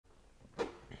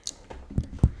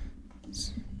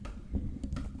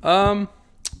Um,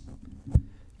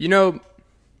 you know,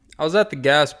 I was at the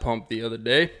gas pump the other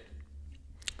day,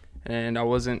 and I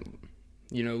wasn't,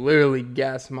 literally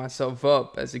gassing myself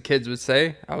up, as the kids would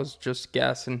say. I was just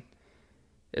gassing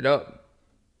it up.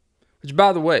 Which,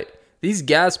 by the way, these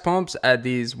gas pumps at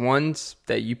these ones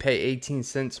that you pay 18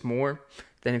 cents more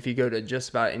than if you go to just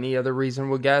about any other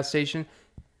reasonable gas station,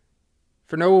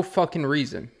 for no fucking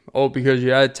reason. Oh, because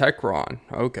you had Techron.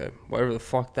 Okay, whatever the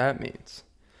fuck that means.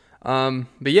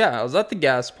 But yeah, I was at the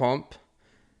gas pump,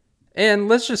 and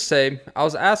let's just say I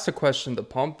was asked a question at the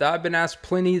pump that I've been asked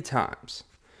plenty of times.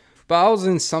 But I was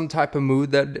in some type of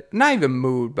mood not even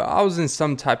mood, but I was in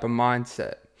some type of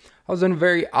mindset. I was in a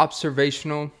very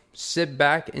observational, sit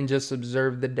back and just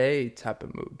observe the day type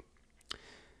of mood.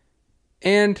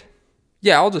 And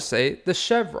yeah, I'll just say the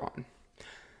Chevron.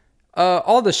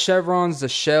 All the chevrons, the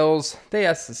shells, they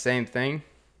ask the same thing.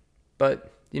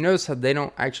 But you notice how they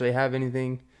don't actually have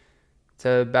anything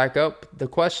to back up the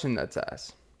question that's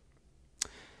asked.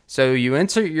 So you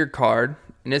insert your card,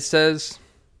 and it says,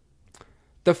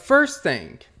 the first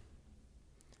thing,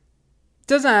 it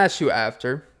doesn't ask you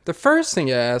after. The first thing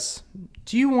it asks,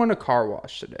 do you want a car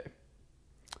wash today?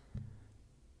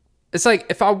 It's like,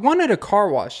 if I wanted a car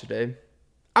wash today,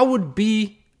 I would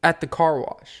be at the car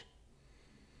wash.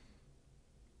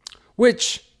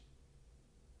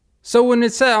 So when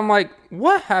it said, I'm like,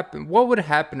 what happened? What would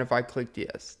happen if I clicked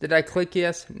yes? Did I click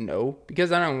yes? No,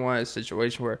 because I don't want a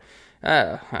situation where,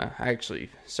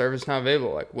 actually, service not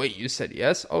available. Like, wait, you said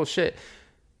yes? Oh, shit.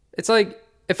 It's like,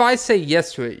 if I say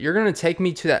yes to it, you're going to take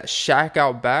me to that shack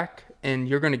out back, and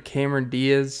you're going to Cameron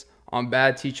Diaz on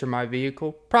Bad Teacher My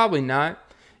Vehicle? Probably not.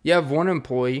 You have one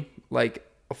employee, like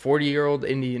a 40-year-old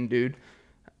Indian dude.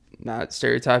 Not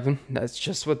stereotyping. That's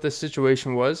just what the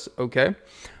situation was. Okay.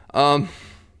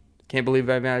 Can't believe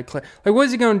I made a click. Like, what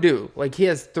is he going to do? Like, he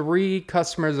has 3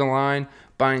 customers in line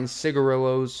buying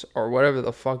cigarillos or whatever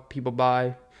the fuck people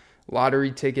buy.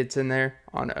 Lottery tickets in there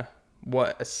on a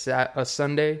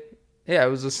Sunday? Yeah, it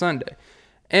was a Sunday.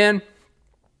 And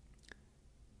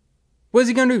what is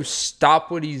he going to do? Stop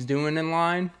what he's doing in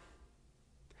line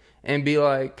and be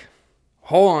like,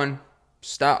 hold on,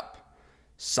 stop.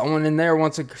 Someone out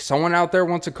there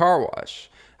wants a car wash.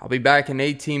 I'll be back in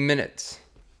 18 minutes.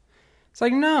 It's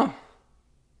like, no.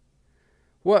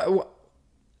 What?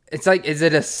 It's like, is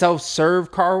it a self-serve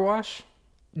car wash?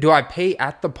 Do I pay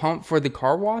at the pump for the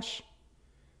car wash?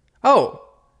 Oh,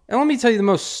 and let me tell you the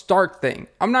most stark thing.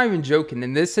 I'm not even joking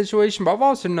in this situation, but I've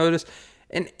also noticed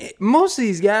in most of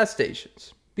these gas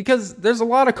stations, because there's a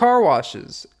lot of car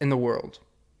washes in the world.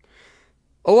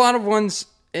 A lot of ones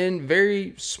in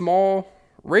very small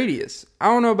radius. I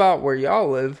don't know about where y'all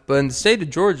live, but in the state of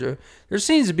Georgia, there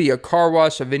seems to be a car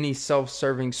wash of any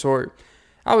self-serving sort.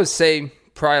 I would say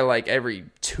probably like every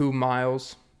 2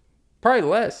 miles. Probably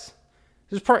less.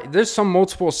 There's some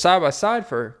multiple side by side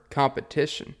for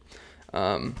competition.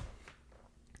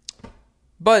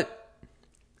 But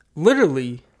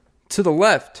literally to the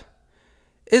left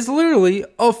is literally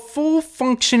a full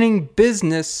functioning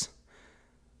business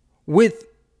with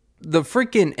the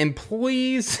freaking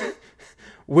employees,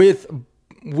 with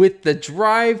the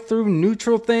drive-through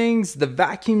neutral things, the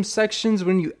vacuum sections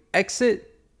when you exit.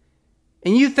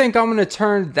 And you think I'm going to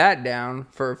turn that down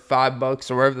for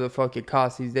 $5 or whatever the fuck it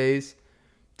costs these days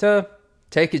to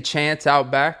take a chance out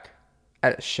back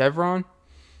at a Chevron?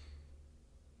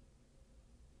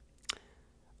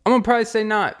 I'm going to probably say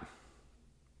not.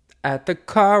 At the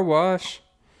car wash.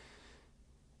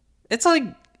 It's like,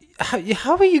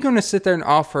 how are you going to sit there and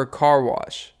offer a car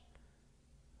wash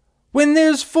when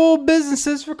there's full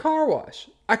businesses for car wash?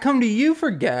 I come to you for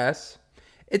gas.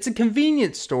 It's a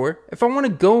convenience store. If I want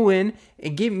to go in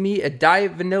and get me a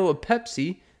Diet Vanilla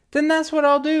Pepsi, then that's what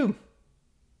I'll do.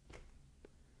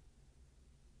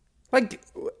 Like,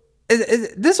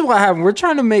 this is what happened. We're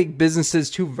trying to make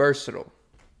businesses too versatile.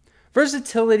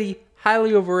 Versatility,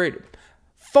 highly overrated.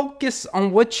 Focus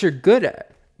on what you're good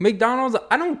at. McDonald's,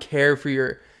 I don't care for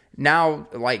your now,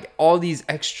 like, all these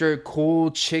extra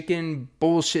cool chicken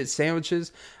bullshit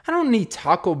sandwiches. I don't need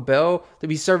Taco Bell to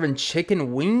be serving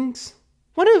chicken wings.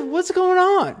 What's going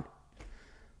on?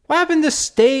 What happened to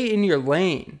stay in your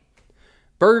lane?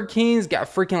 Burger King's got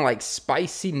freaking like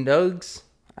spicy nugs.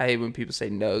 I hate when people say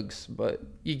nugs, but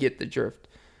you get the drift.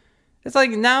 It's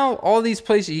like now all these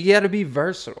places, you gotta be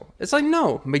versatile. It's like,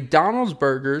 no, McDonald's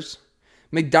burgers,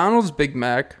 McDonald's Big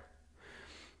Mac,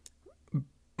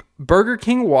 Burger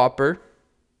King Whopper,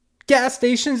 gas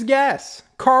stations gas,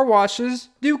 car washes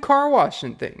do car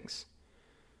washing things.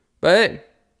 But hey,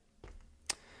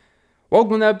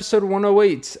 welcome to episode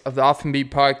 108 of the Off and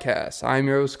Beat podcast. I'm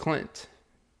your host, Clint.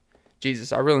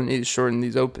 Jesus, I really need to shorten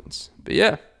these opens. But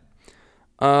yeah.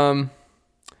 It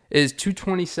is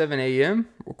 2:27 a.m.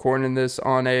 Recording this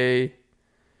on a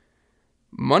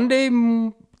Monday,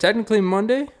 technically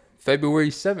Monday, February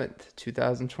 7th,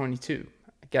 2022.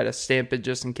 I gotta stamp it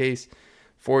just in case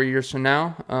 4 years from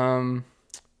now,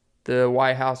 the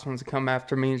White House wants to come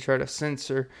after me and try to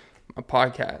censor my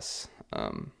podcast.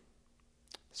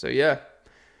 So yeah,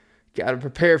 gotta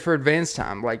prepare for advance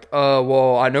time. Like,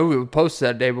 well, I know we would post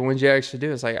that day, but when did you actually do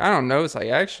it? It's like, I don't know. It's like,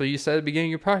 actually, you said at the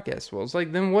beginning of your podcast. Well, it's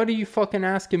like, then what are you fucking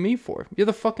asking me for? You're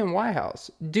the fucking White House.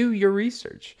 Do your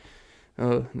research.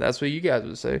 That's what you guys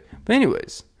would say. But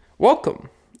anyways, welcome.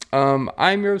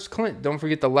 I'm your host, Clint. Don't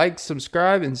forget to like,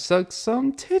 subscribe, and suck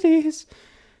some titties.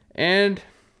 And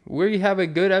we have a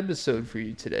good episode for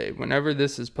you today, whenever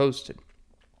this is posted.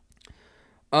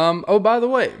 Oh, by the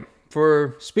way,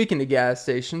 for speaking of gas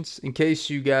stations, in case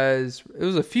you guys, it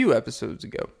was a few episodes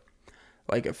ago,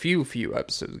 like a few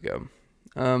episodes ago,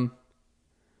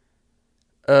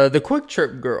 the Quick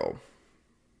Trip girl,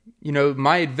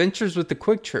 my adventures with the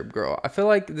Quick Trip girl. I feel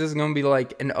like this is going to be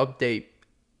like an update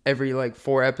every like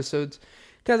 4 episodes,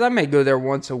 because I may go there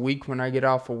once a week when I get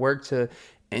off of work to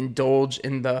indulge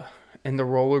in the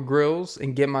roller grills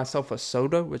and get myself a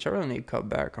soda, which I really need to cut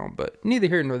back on, but neither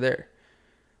here nor there.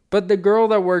 But the girl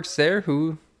that works there,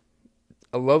 who,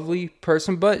 a lovely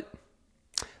person, but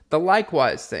the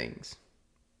likewise things.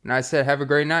 And I said, have a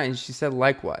great night. And she said,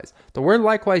 likewise. The word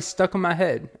likewise stuck in my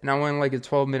head. And I went like a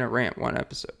 12-minute rant one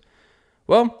episode.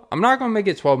 Well, I'm not going to make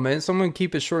it 12 minutes. I'm going to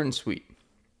keep it short and sweet.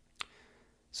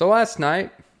 So last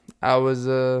night, I was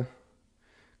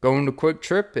going to Quick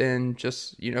Trip. And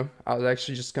just, I was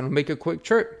actually just going to make a quick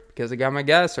trip because I got my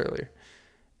gas earlier.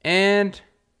 And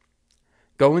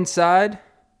go inside,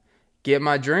 get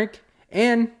my drink,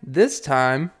 and this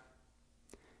time,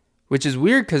 which is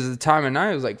weird because the time of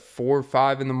night was like 4 or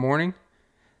 5 in the morning,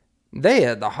 they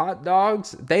had the hot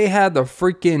dogs, they had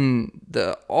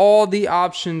all the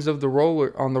options of the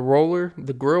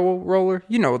grill roller,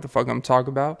 you know what the fuck I'm talking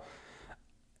about,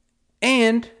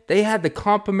 and they had the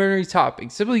complimentary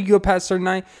toppings. Simply you go past a certain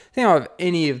night, they don't have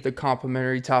any of the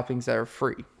complimentary toppings that are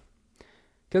free,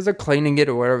 because they're cleaning it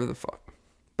or whatever the fuck.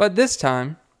 But this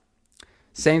time,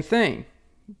 same thing.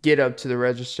 Get up to the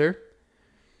register.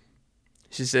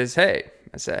 She says, hey.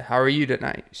 I said, how are you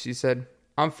tonight? She said,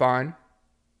 I'm fine.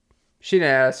 She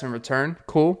didn't ask in return.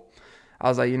 Cool. I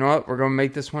was like, you know what? We're going to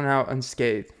make this one out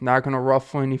unscathed. Not going to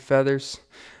ruffle any feathers.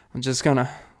 I'm just going to,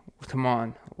 come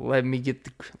on. Let me get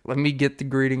the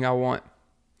greeting I want.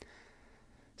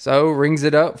 So, rings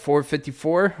it up,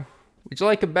 4:54. Would you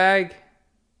like a bag?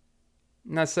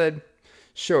 And I said,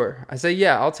 sure. I said,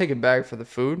 yeah, I'll take a bag for the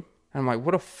food. And I'm like,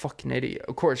 what a fucking idiot.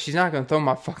 Of course, she's not going to throw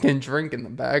my fucking drink in the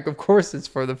bag. Of course it's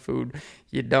for the food,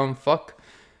 you dumb fuck.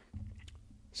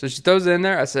 So she throws it in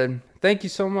there. I said, thank you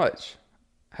so much.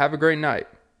 Have a great night.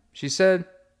 She said,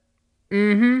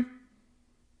 mm-hmm.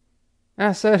 And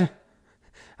I said,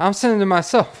 I'm saying to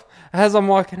myself, as I'm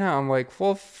walking out, I'm like,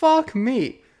 well, fuck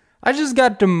me. I just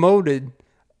got demoted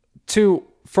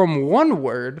from one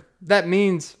word that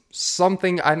means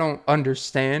something I don't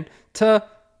understand to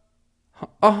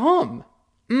a hum.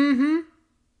 And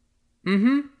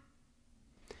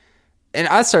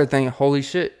I started thinking, holy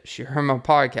shit, she heard my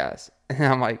podcast. And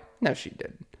I'm like, no, she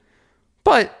didn't.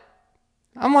 But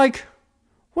I'm like,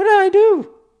 what did I do?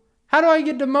 How do I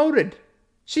get demoted?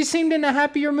 She seemed in a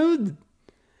happier mood.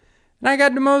 And I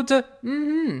got demoted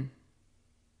to,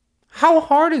 How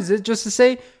hard is it just to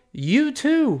say, you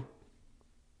too?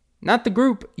 Not the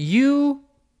group, U-T-O-O.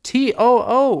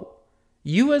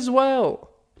 You as well.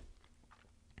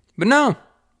 But no,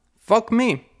 fuck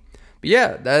me. But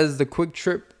yeah, that is the Quick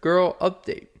Trip girl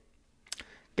update.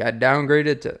 Got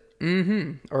downgraded to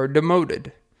or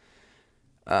demoted.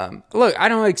 Look, I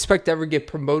don't expect to ever get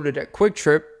promoted at Quick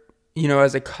Trip,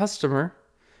 as a customer.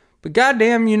 But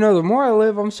goddamn, the more I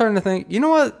live, I'm starting to think, you know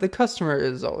what? The customer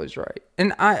is always right.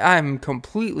 And I'm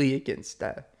completely against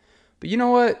that. But you know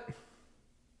what?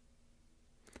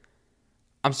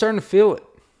 I'm starting to feel it.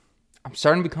 I'm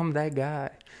starting to become that guy.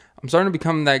 I'm starting to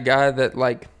become that guy that,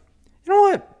 like, you know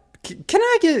what? Can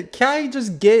I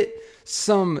just get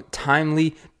some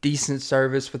timely, decent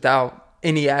service without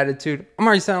any attitude? I'm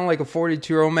already sounding like a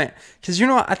 42-year-old man. Because you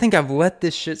know what? I think I've let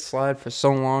this shit slide for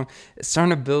so long. It's starting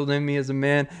to build in me as a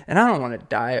man. And I don't want to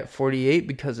die at 48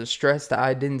 because of stress that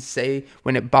I didn't say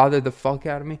when it bothered the fuck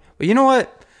out of me. But you know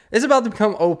what? It's about to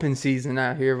become open season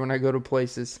out here when I go to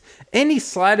places. Any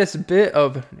slightest bit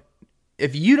of,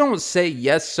 if you don't say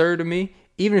yes, sir, to me,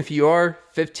 even if you are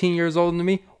 15 years older than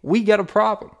me, we got a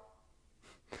problem.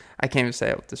 I can't even say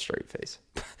it with a straight face.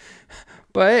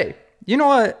 But hey, you know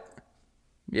what?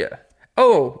 Yeah.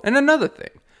 Oh, and another thing.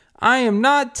 I am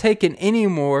not taking any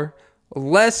more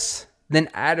less than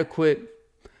adequate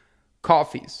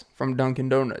coffees from Dunkin'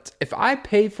 Donuts. If I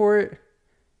pay for it,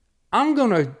 I'm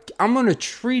gonna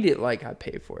treat it like I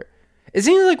pay for it. It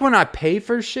seems like when I pay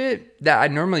for shit that I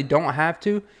normally don't have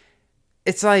to,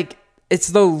 it's like it's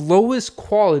the lowest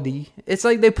quality. It's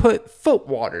like they put foot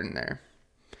water in there.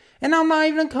 And I'm not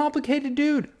even a complicated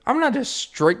dude. I'm not a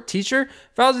strict teacher.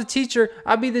 If I was a teacher,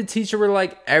 I'd be the teacher where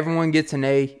like everyone gets an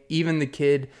A, even the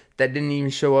kid that didn't even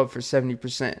show up for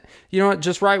 70%. You know what?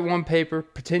 Just write one paper,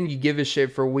 pretend you give a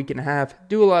shit for a week and a half,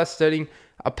 do a lot of studying,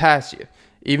 I'll pass you.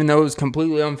 Even though it was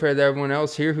completely unfair to everyone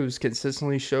else here who's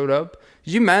consistently showed up.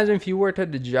 Could you imagine if you worked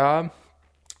at a job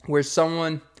where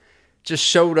someone just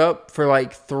showed up for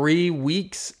like 3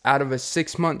 weeks out of a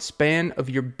 6-month span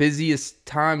of your busiest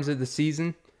times of the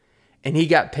season, and he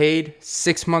got paid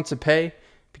 6 months of pay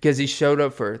because he showed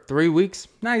up for 3 weeks?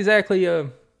 Not exactly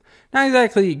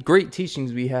great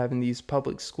teachings we have in these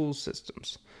public school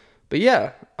systems. But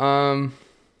yeah,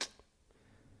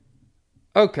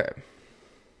 okay.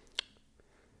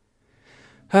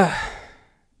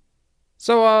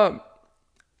 So,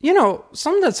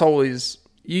 something that's always,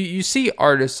 you see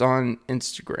artists on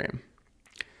Instagram,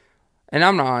 and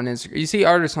I'm not on Instagram. You see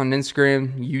artists on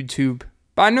Instagram, YouTube,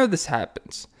 but I know this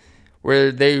happens,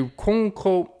 where they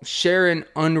quote-unquote share an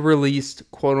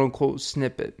unreleased quote-unquote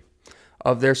snippet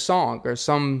of their song, or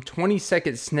some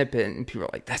 20-second snippet, and people are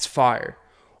like, that's fire.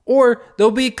 Or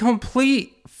there'll be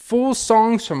complete full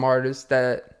songs from artists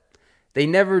that they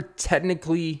never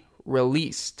technically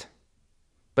released,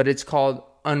 but it's called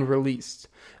unreleased.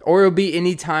 Or it'll be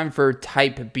any time for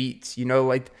type beats,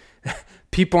 like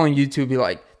people on YouTube be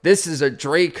like, this is a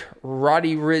Drake,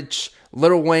 Roddy Ricch,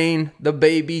 Lil Wayne, The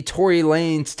Baby, Tory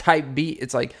Lanez type beat.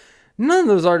 It's like none of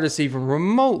those artists even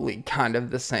remotely kind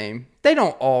of the same. They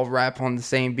don't all rap on the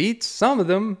same beats. Some of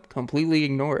them completely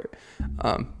ignore it,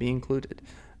 me included.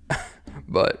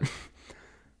 But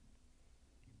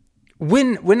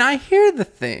when I hear the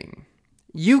thing,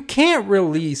 you can't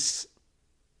release.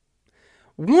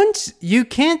 Once you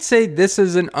can't say this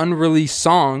is an unreleased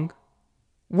song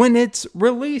when it's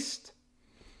released.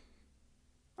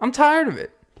 I'm tired of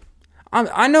it.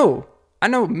 I know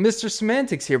Mr.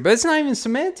 Semantics here, but it's not even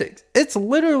semantics. It's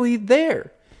literally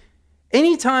there.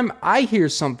 Anytime I hear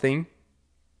something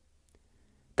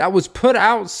that was put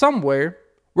out somewhere,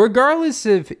 regardless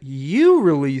if you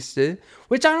released it,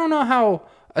 which I don't know how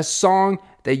a song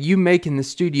that you make in the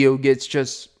studio gets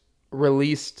just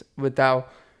released with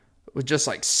just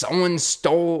like someone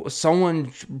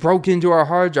broke into our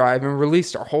hard drive and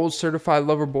released our whole Certified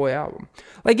Lover Boy album.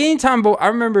 Like anytime, I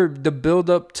remember the build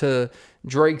up to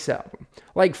Drake's album.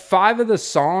 Like 5 of the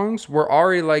songs were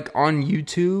already like on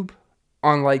YouTube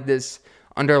on like this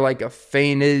under like a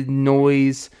faded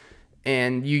noise,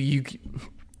 and you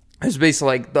it's basically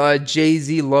like the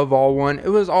Jay-Z Love All one. It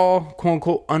was all quote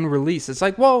unquote unreleased. It's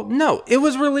like, well, no, it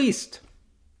was released.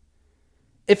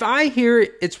 If I hear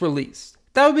it, it's released.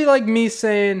 That would be like me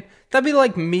saying, that'd be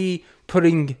like me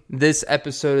putting this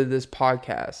episode of this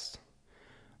podcast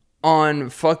on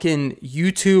fucking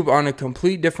YouTube on a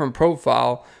complete different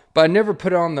profile, but I never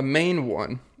put it on the main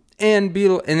one. And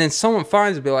then someone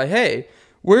finds it and be like, hey,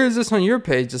 where is this on your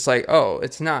page? It's like, oh,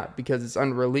 it's not because it's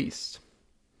unreleased.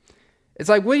 It's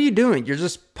like, what are you doing? You're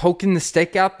just poking the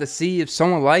stick out to see if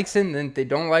someone likes it, and then if they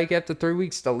don't like it after 3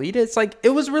 weeks, delete it. It's like, it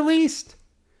was released.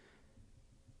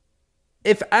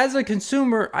 If as a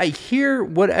consumer, I hear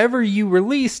whatever you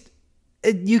released,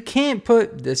 you can't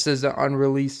put, this is an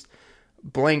unreleased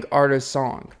blank artist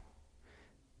song.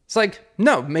 It's like,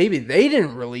 no, maybe they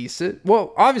didn't release it.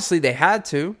 Well, obviously they had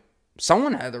to.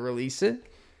 Someone had to release it.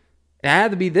 It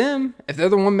had to be them if they're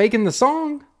the one making the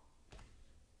song.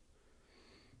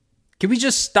 Can we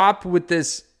just stop with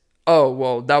this, oh,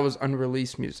 well, that was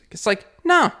unreleased music? It's like,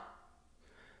 no.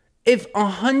 If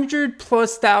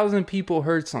 100,000+ people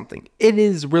heard something, it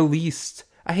is released.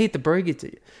 I hate to break it to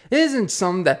you. It isn't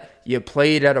something that you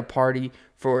played at a party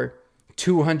for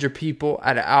 200 people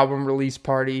at an album release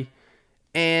party,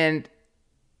 and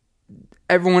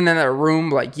everyone in that room,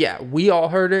 like, yeah, we all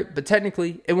heard it, but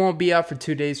technically it won't be out for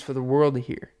 2 days for the world to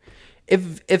hear.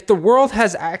 If the world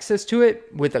has access to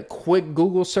it with a quick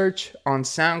Google search on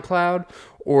SoundCloud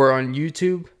or on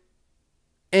YouTube,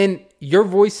 and your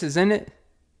voice is in it,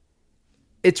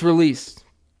 it's released.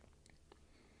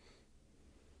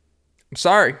 I'm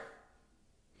sorry.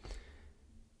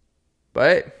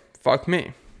 But fuck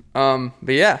me. But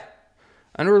yeah,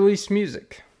 unreleased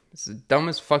music. It's the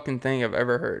dumbest fucking thing I've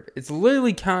ever heard. It's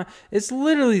literally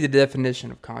the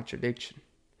definition of contradiction.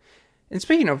 And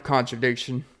speaking of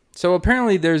contradiction, so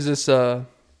apparently there's this I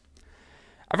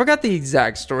I forgot the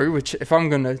exact story, which if I'm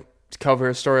going to cover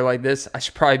a story like this, I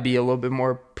should probably be a little bit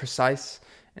more precise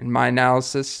in my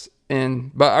analysis.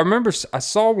 But I remember I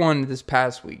saw one this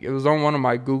past week. It was on one of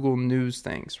my Google News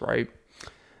things, right?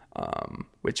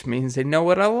 Which means they know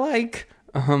what I like.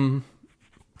 And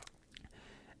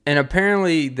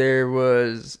apparently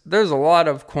there's a lot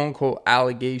of quote unquote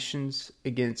allegations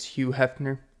against Hugh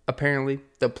Hefner. Apparently,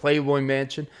 the Playboy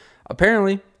Mansion.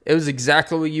 Apparently, it was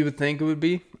exactly what you would think it would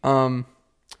be.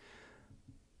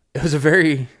 It was a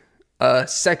very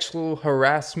sexual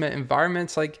harassment environment.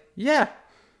 It's like, yeah.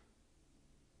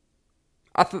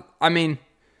 I'm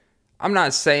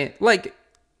not saying, like,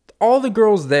 all the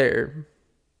girls there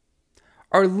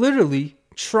are literally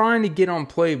trying to get on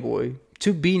Playboy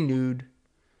to be nude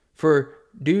for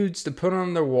dudes to put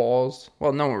on their walls.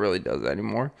 Well, no one really does that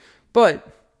anymore. But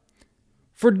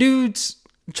for dudes,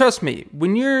 trust me,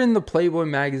 when you're in the Playboy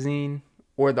magazine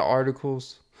or the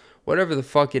articles, whatever the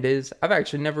fuck it is, I've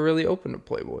actually never really opened a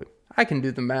Playboy. I can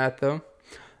do the math, though.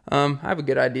 I have a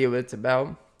good idea what it's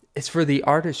about. It's for the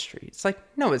artistry. It's like,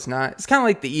 no, it's not. It's kind of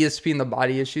like the ESP and the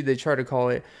body issue. They try to call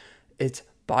it, it's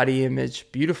body image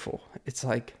beautiful. It's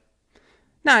like,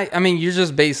 nah, I mean, you're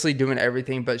just basically doing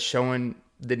everything but showing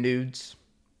the nudes.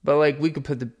 But like, we could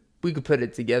put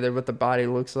it together what the body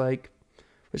looks like,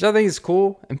 which I think is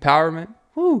cool. Empowerment.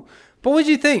 Woo. But what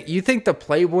do you think? You think the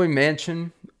Playboy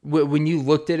Mansion, when you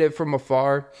looked at it from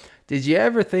afar, did you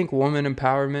ever think woman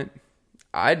empowerment?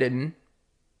 I didn't.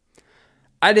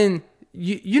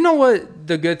 You know what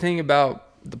the good thing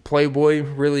about the Playboy,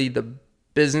 really the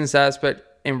business aspect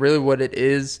and really what it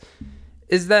is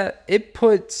that it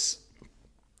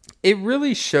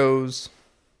really shows,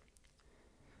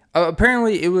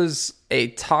 apparently it was a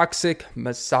toxic,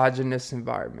 misogynist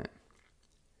environment.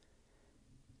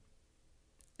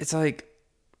 It's like,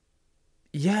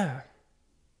 yeah.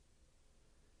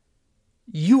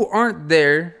 You aren't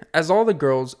there, as all the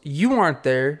girls, you aren't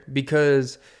there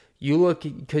because you looked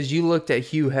at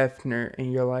Hugh Hefner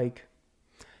and you're like,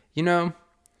 you know,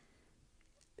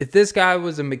 if this guy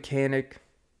was a mechanic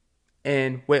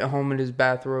and went home in his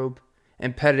bathrobe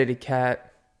and petted a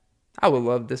cat, I would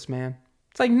love this man.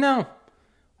 It's like, no,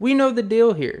 we know the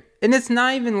deal here. And it's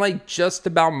not even like just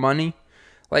about money.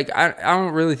 Like, I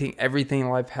don't really think everything in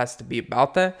life has to be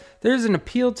about that. There's an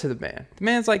appeal to the man. The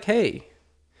man's like, hey,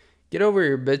 get over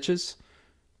here, bitches.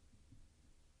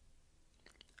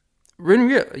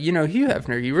 You know, Hugh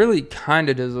Hefner, he really kind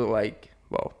of does look like,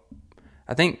 well,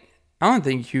 I don't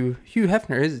think Hugh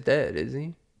Hefner is dead, is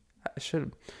he? I should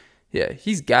have. Yeah,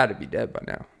 he's got to be dead by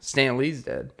now. Stan Lee's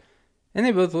dead. And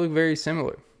they both look very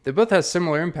similar. They both have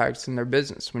similar impacts in their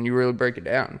business when you really break it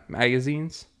down.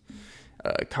 Magazines,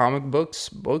 comic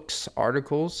books,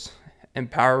 articles,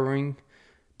 empowering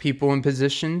people in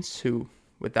positions who,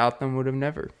 without them, would have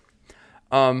never.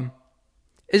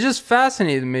 It's just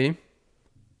fascinating to me.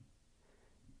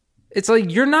 It's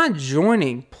like you're not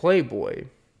joining Playboy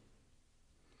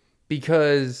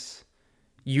because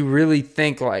you really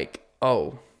think like,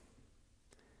 oh,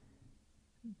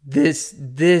 this,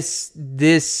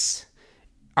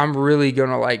 I'm really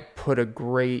gonna like put a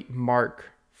great mark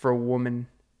for a woman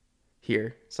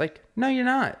here. It's like, no, you're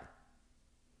not.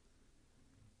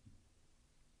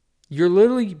 You're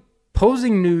literally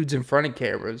posing nudes in front of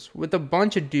cameras with a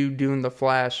bunch of dude doing the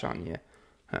flash on you.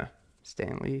 Huh.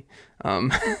 Stanley.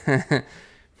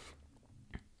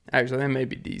 Actually, that may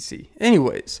be DC.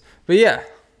 Anyways, but yeah.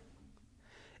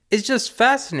 It's just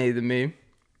fascinating to me.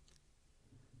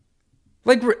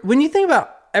 Like, when you think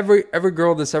about every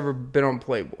girl that's ever been on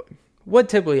Playboy, what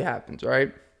typically happens,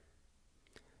 right?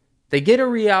 They get a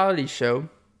reality show,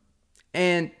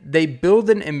 and they build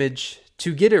an image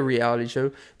to get a reality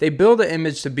show. They build an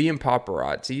image to be in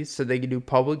paparazzi, so they can do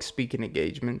public speaking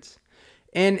engagements.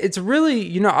 And it's really,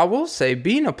 you know, I will say,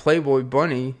 being a Playboy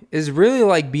bunny is really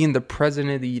like being the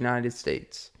president of the United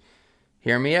States.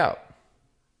 Hear me out.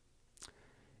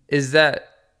 Is that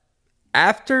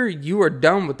after you are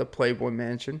done with the Playboy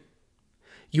Mansion,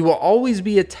 you will always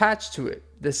be attached to it.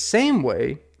 The same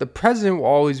way the president will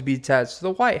always be attached to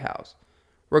the White House,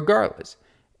 regardless.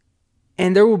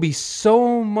 And there will be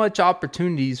so much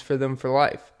opportunities for them for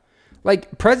life.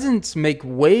 Like, presidents make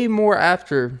way more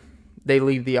after they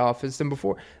leave the office than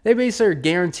before. They basically are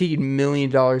guaranteed $1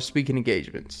 million speaking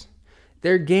engagements.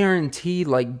 They're guaranteed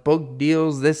like book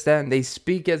deals, this, that, and they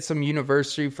speak at some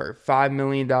university for $5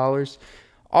 million.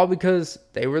 All because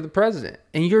they were the president.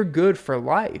 And you're good for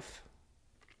life.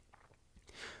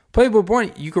 Playboy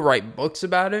Point, you could write books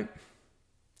about it.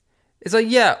 It's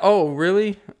like, yeah, oh,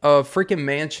 really? A freaking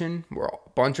mansion where a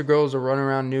bunch of girls are running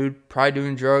around nude, probably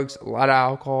doing drugs, a lot of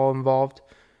alcohol involved.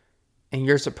 And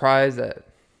you're surprised that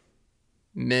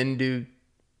men do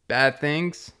bad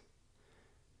things.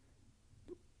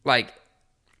 Like,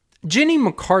 Jenny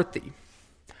McCarthy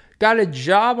got a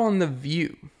job on The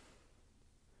View.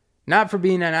 Not for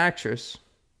being an actress.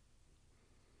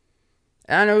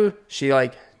 And I know she,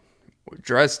 like,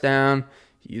 dressed down,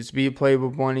 used to be a Playboy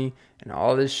bunny, and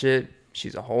all this shit.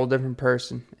 She's a whole different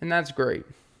person. And that's great.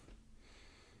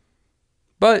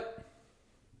 But,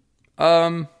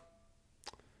 when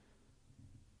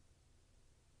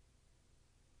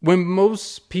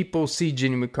most people see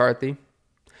Jenny McCarthy,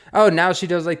 oh, now she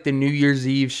does like the New Year's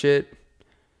Eve shit.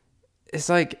 It's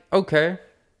like, okay.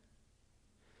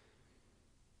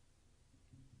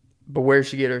 But where'd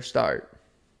she get her start?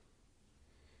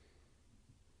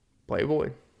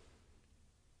 Playboy.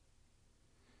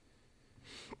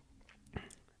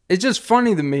 It's just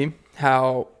funny to me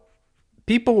how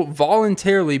people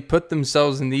voluntarily put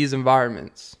themselves in these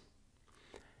environments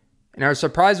and are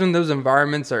surprised when those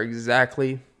environments are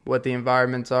exactly what the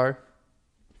environments are.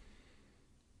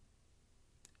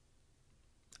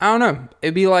 I don't know.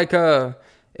 It'd be like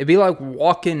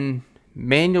walking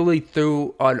manually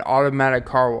through an automatic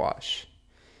car wash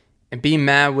and being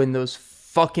mad when those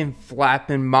fucking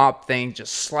flapping mop things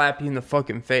just slap you in the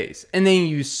fucking face. And then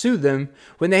you sue them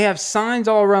when they have signs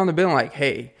all around the building like,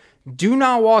 hey, do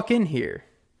not walk in here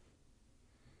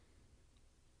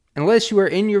unless you are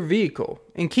in your vehicle,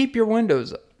 and keep your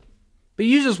windows up. But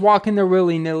you just walk in there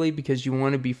willy-nilly because you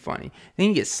want to be funny. Then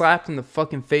you get slapped in the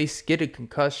fucking face, get a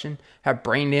concussion, have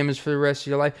brain damage for the rest of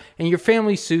your life, and your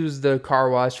family sues the car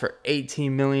wash for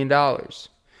 $18 million,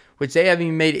 which they haven't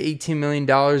even made $18 million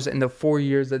in the 4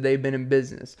 years that they've been in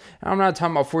business. And I'm not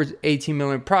talking about $18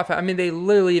 million profit. I mean, they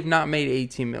literally have not made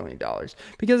 $18 million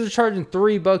because they're charging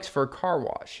 $3 for car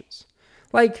washes.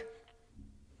 Like,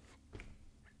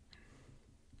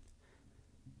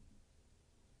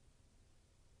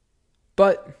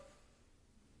 but,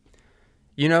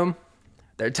 you know,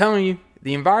 they're telling you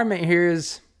the environment here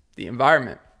is the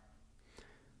environment.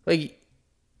 Like,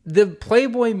 the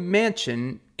Playboy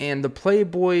Mansion and the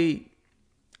Playboy,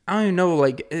 I don't even know,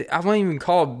 like, I won't even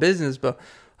call it business, but,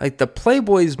 like, the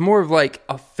Playboy is more of, like,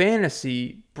 a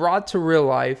fantasy brought to real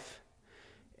life.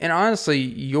 And honestly,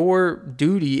 your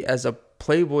duty as a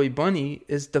Playboy bunny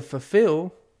is to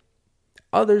fulfill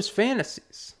others'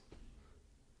 fantasies.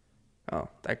 Oh,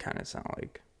 that kind of sounds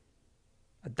like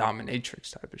a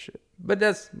dominatrix type of shit. But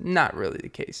that's not really the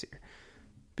case here.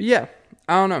 But yeah,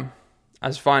 I don't know. I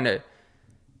just find it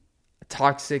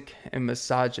toxic and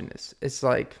misogynist. It's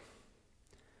like,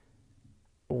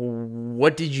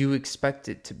 what did you expect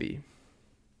it to be?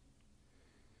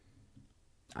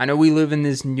 I know we live in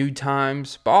these new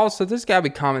times, but also there's got to be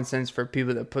common sense for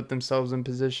people that put themselves in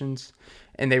positions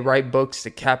and they write books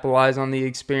to capitalize on the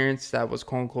experience that was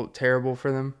quote unquote terrible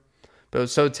for them. But it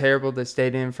was so terrible they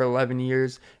stayed in for 11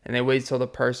 years and they wait till the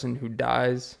person who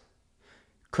dies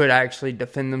could actually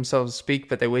defend themselves, speak,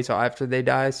 but they wait till after they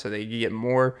die so they get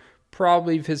more,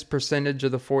 probably his percentage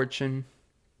of the fortune.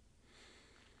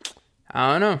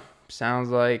 I don't know. Sounds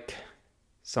like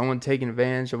someone taking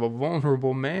advantage of a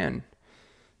vulnerable man.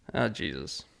 Oh,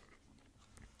 Jesus.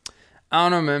 I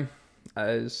don't know, man.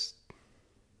 I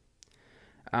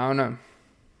don't know.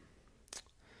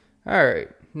 All right,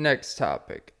 next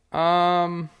topic.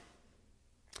 Yeah,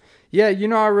 you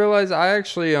know, I realized I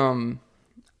actually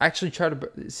try to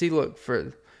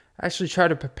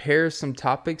prepare some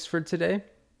topics for today.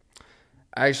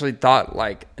 I actually thought,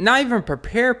 like, not even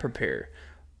prepare,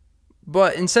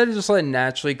 but instead of just letting it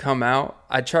naturally come out,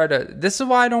 this is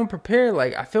why I don't prepare.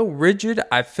 Like, I feel rigid.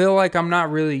 I feel like I'm not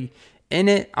really in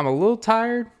it. I'm a little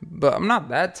tired, but I'm not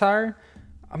that tired.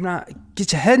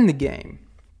 Get your head in the game.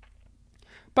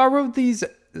 But I wrote these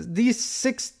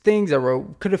 6 things I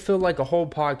wrote could have felt like a whole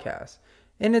podcast.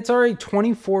 And it's already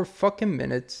 24 fucking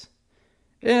minutes.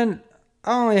 And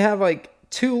I only have like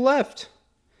 2 left.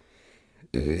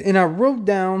 And I wrote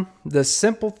down the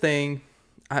simple thing.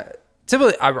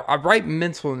 Typically, I write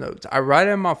mental notes. I write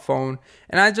it on my phone.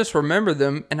 And I just remember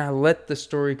them. And I let the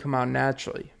story come out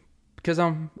naturally. Because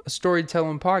I'm a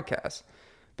storytelling podcast.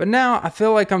 But now I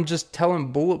feel like I'm just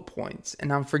telling bullet points.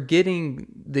 And I'm forgetting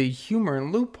the humor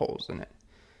and loopholes in it.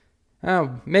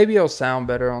 Oh, maybe it'll sound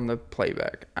better on the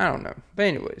playback. I don't know. But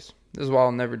anyways, this is why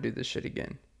I'll never do this shit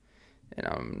again. And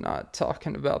I'm not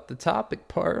talking about the topic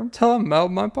part. I'm telling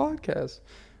about my podcast.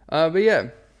 But yeah.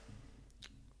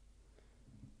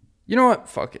 You know what?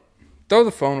 Fuck it. Throw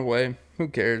the phone away. Who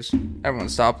cares? Everyone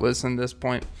stop listening at this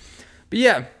point. But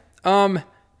yeah.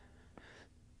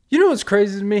 You know what's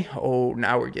crazy to me? Oh,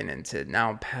 now we're getting into it.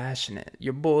 Now I'm passionate.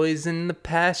 Your boy's in the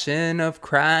passion of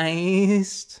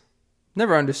Christ.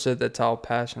 Never understood that tall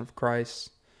passion of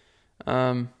Christ.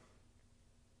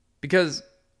 Because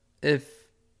if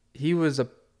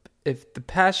the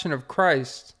passion of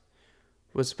Christ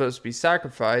was supposed to be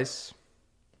sacrifice,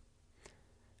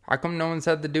 how come no one's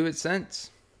had to do it since?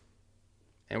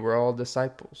 And we're all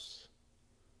disciples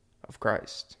of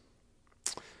Christ.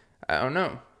 I don't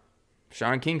know.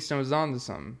 Sean Kingston was on to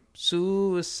something.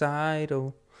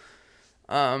 Suicidal.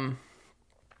 But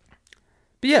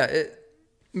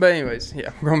anyways,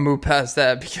 we're gonna move past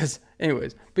that because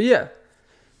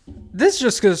this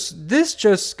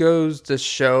just goes to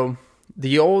show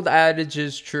the old adage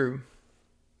is true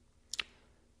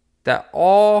that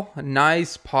all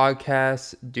nice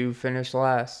podcasts do finish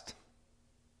last.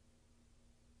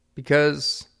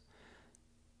 Because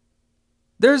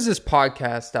there's this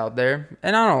podcast out there,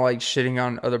 and I don't like shitting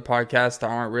on other podcasts that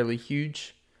aren't really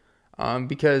huge.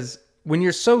 Because when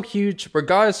you're so huge,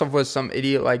 regardless of what some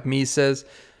idiot like me says,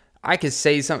 I could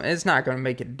say something, it's not going to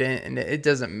make a dent, and it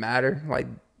doesn't matter. Like,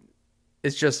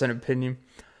 it's just an opinion.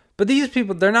 But these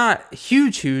people, they're not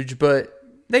huge, but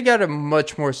they got a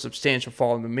much more substantial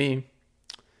following than me.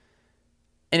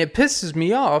 And it pisses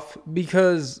me off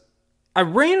because I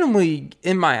randomly,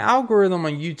 in my algorithm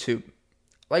on YouTube,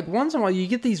 like once in a while you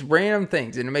get these random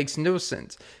things and it makes no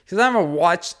sense. Because I haven't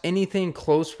watched anything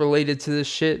close related to this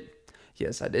shit.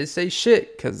 Yes, I did say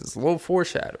shit because it's a little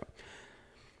foreshadowing.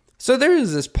 So there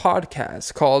is this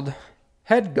podcast called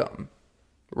HeadGum,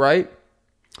 right?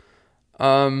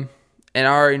 And I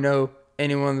already know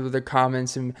anyone with their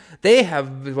comments, and they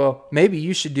have, well, maybe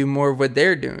you should do more of what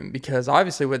they're doing, because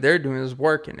obviously what they're doing is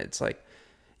working. It's like,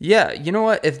 yeah, you know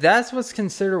what? If that's what's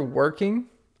considered working,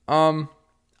 I'm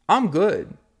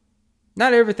good.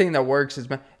 Not everything that works is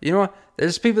bad. You know what?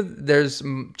 There's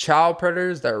child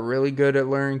predators that are really good at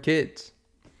luring kids.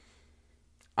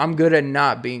 I'm good at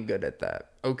not being good at that.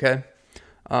 Okay.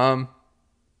 But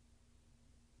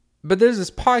there's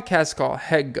this podcast called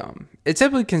HeadGum. It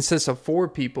typically consists of 4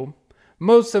 people.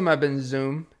 Most of them have been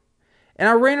Zoom. And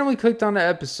I randomly clicked on the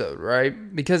episode,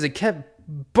 right? Because it kept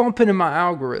bumping in my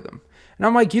algorithm. And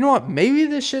I'm like, you know what? Maybe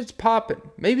this shit's popping.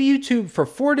 Maybe YouTube for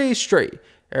 4 days straight.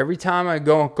 Every time I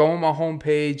go on my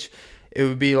homepage, it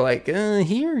would be like,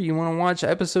 here, you want to watch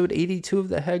episode 82 of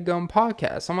the HeadGum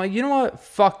podcast. I'm like, you know what?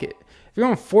 Fuck it. If you're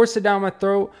going to force it down my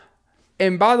throat.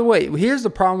 And by the way, here's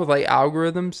the problem with like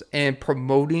algorithms and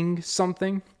promoting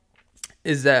something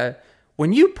is that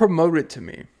when you promote it to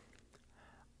me,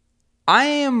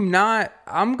 I'm going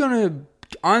to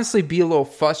honestly be a little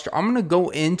frustrated. I'm going to go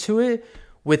into it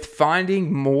with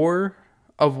finding more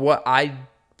of what I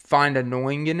find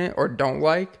annoying in it or don't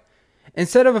like,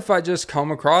 instead of if I just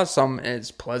come across something and it's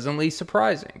pleasantly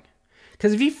surprising.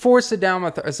 Because if you force it down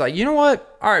my throat, it's like, you know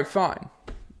what? All right, fine.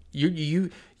 You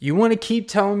want to keep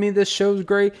telling me this show's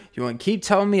great? You want to keep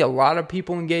telling me a lot of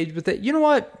people engage with it? You know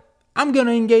what? I'm going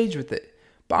to engage with it.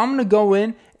 But I'm going to go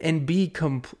in and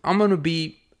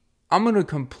I'm going to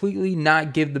completely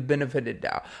not give the benefit of the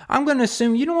doubt. I'm going to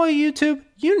assume, you know what, YouTube?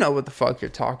 You know what the fuck you're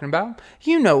talking about.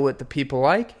 You know what the people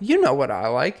like. You know what I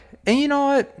like. And you know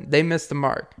what? They missed the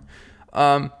mark.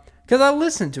 Because I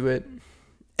listened to it,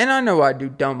 and I know I do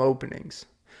dumb openings.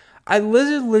 I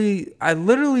literally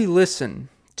listened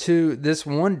to this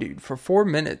one dude for 4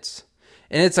 minutes.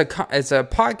 And it's a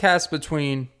podcast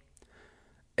between,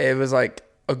 it was like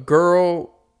a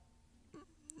girl,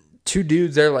 2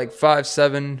 dudes, they're like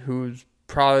 5'7", who's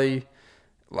probably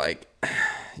like,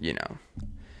 you know,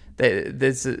 they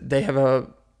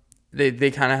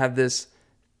kind of have this,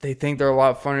 they think they're a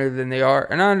lot funnier than they are.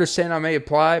 And I understand I may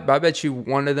apply, but I bet you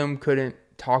one of them couldn't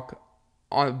talk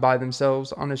by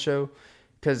themselves on the show.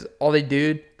 Because all this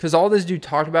dude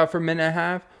talked about for a minute and a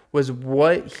half was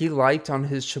what he liked on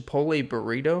his Chipotle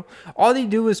burrito. All they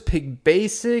do is pick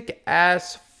basic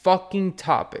ass fucking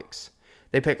topics.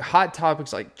 They pick hot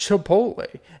topics like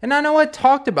Chipotle. And I know I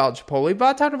talked about Chipotle, but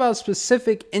I talked about a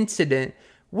specific incident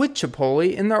with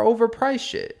Chipotle and their overpriced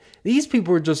shit. These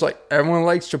people are just like, everyone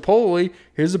likes Chipotle.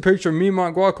 Here's a picture of me and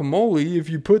my guacamole. If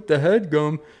you put the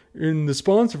HeadGum in the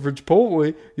sponsor for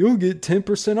Chipotle, you'll get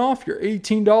 10% off your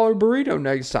 $18 burrito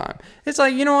next time. It's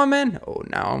like, you know what, man? Oh,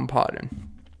 now I'm potting.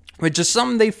 Which is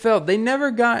something they felt. They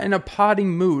never got in a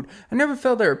potting mood. I never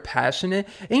felt they were passionate.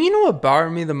 And you know what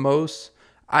bothered me the most?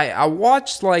 I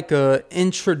watched like a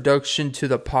introduction to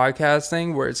the podcast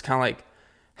thing where it's kind of like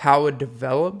how it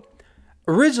developed.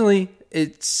 Originally,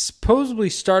 it supposedly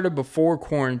started before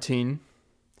quarantine,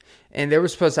 and they were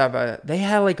supposed to have they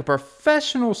had like a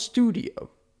professional studio.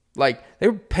 Like they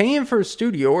were paying for a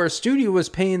studio, or a studio was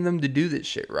paying them to do this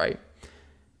shit, right?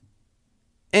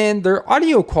 And their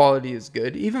audio quality is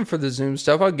good, even for the Zoom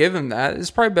stuff. I'll give them that.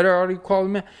 It's probably better audio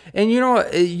quality. And you know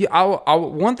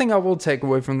what? One thing I will take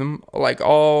away from them, like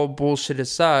all bullshit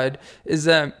aside, is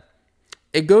that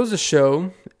it goes to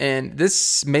show, and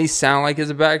this may sound like it's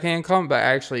a backhand comment, but it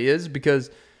actually is, because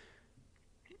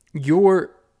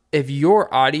if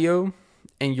your audio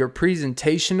and your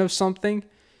presentation of something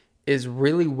is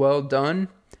really well done,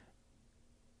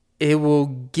 it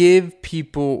will have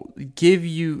people give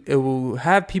you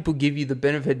the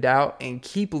benefit of doubt and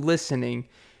keep listening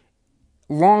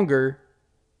longer,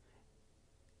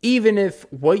 even if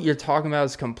what you're talking about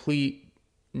is complete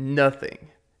nothing.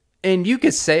 And you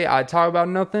could say I talk about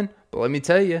nothing, but let me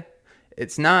tell you,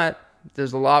 it's not.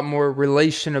 There's a lot more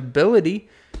relationability.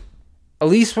 At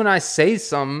least when I say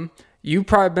something, you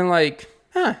probably been like,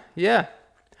 yeah.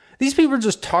 These people are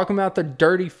just talking about their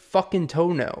dirty fucking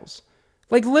toenails.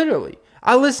 Like, literally.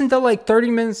 I listened to like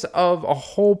 30 minutes of a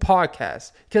whole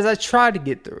podcast because I tried to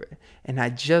get through it and I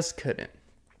just couldn't.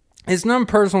 It's nothing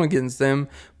personal against them,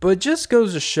 but it just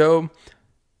goes to show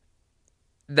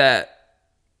that.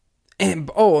 And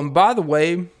by the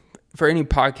way, for any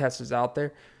podcasters out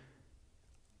there,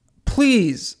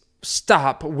 please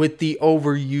stop with the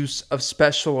overuse of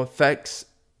special effects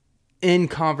in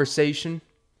conversation.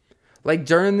 Like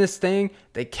during this thing,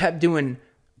 they kept doing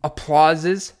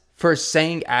applauses for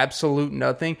saying absolute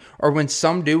nothing, or when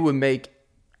some dude would make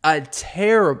a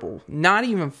terrible, not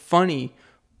even funny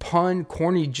pun,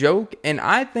 corny joke, and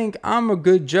I think I'm a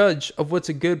good judge of what's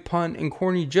a good pun and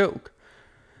corny joke.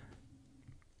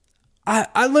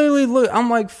 I literally look, I'm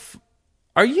like,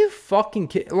 are you fucking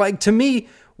kidding? Like, to me,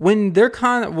 when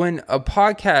a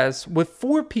podcast with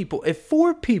 4 people, if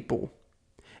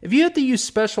you have to use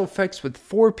special effects with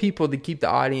 4 people to keep the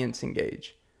audience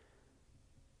engaged,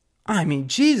 I mean,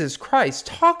 Jesus Christ,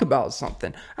 talk about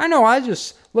something. I know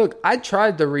I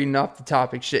tried to read off the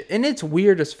topic shit, and it's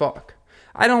weird as fuck.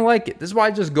 I don't like it. This is why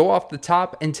I just go off the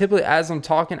top, and typically as I'm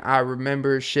talking, I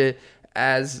remember shit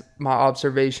as my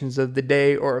observations of the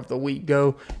day or of the week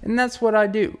go, and that's what I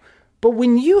do. But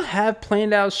when you have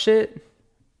planned out shit,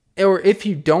 or if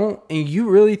you don't, and you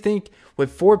really think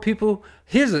with 4 people,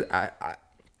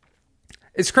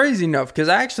 it's crazy enough, because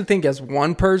I actually think as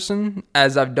one person,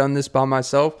 as I've done this by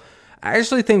myself, I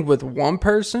actually think with one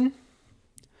person,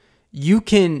 you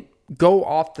can go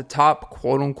off the top,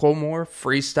 quote unquote, more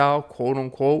freestyle, quote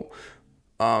unquote,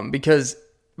 because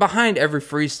behind every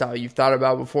freestyle you've thought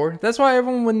about before, that's why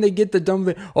everyone, when they get the dumb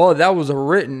thing, oh, that was a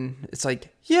written, it's like,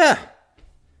 yeah.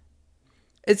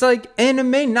 It's like, and it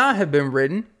may not have been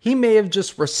written. He may have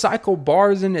just recycled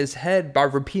bars in his head by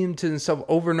repeating to himself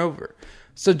over and over.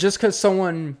 So just because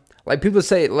someone, like people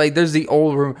say, like there's the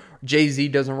old room, Jay-Z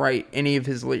doesn't write any of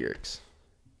his lyrics.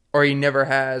 Or he never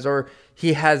has, or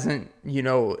he hasn't,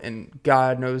 and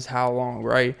God knows how long,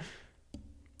 right?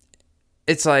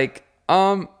 It's like,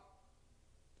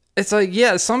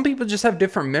 yeah, some people just have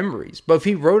different memories. But if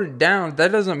he wrote it down,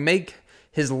 that doesn't make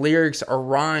his lyrics or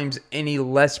rhymes any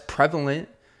less prevalent.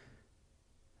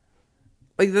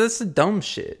 Like, that's the dumb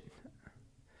shit.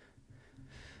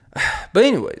 But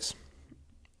anyways.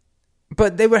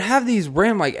 But they would have these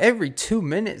random, like every 2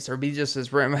 minutes, or be just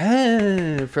this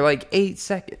random for like 8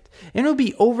 seconds. And it would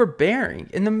be overbearing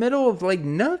in the middle of like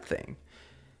nothing.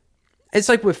 It's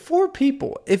like with 4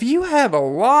 people, if you have a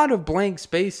lot of blank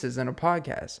spaces in a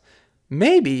podcast,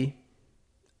 maybe,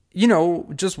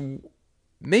 just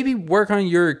maybe work on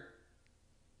your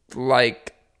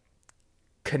like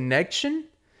connection.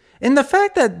 And the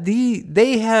fact that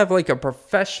they have like a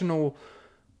professional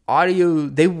audio,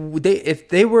 they if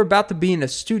they were about to be in a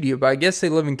studio, but I guess they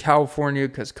live in California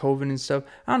because COVID and stuff.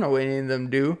 I don't know what any of them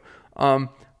do.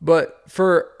 But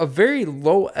for a very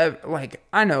low, I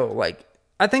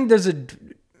think here's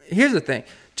the thing.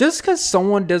 Just because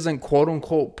someone doesn't quote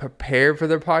unquote prepare for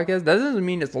their podcast, that doesn't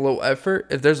mean it's low effort.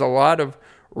 If there's a lot of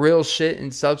real shit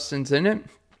and substance in it,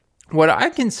 what I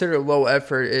consider low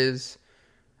effort is,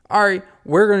 all right,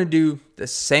 we're going to do the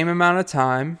same amount of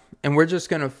time, and we're just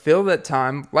going to fill that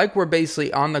time like we're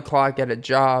basically on the clock at a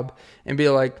job, and be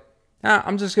like,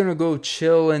 I'm just going to go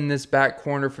chill in this back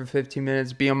corner for 15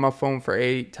 minutes, be on my phone for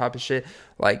 8 type of shit.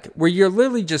 Like, where you're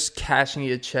literally just cashing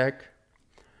a check,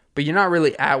 but you're not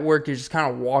really at work. You're just kind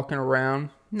of walking around.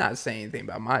 I'm not saying anything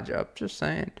about my job. Just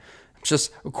saying.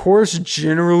 Just, of course,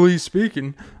 generally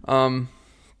speaking.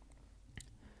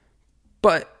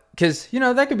 But, because,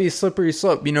 that could be a slippery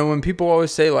slope. When people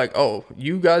always say, like, oh,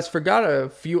 you guys forgot a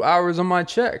few hours on my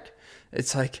check.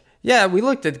 It's like, yeah, we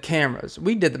looked at the cameras.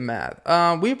 We did the math.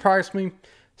 We approximately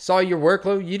saw your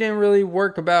workload. You didn't really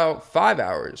work about 5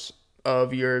 hours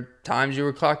of your times you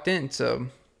were clocked in. So,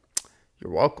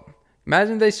 you're welcome.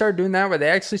 Imagine they start doing that where they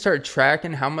actually start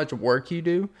tracking how much work you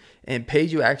do and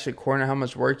paid you actually according to how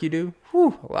much work you do.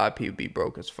 Whew, a lot of people be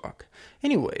broke as fuck.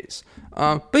 Anyways,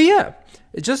 but yeah,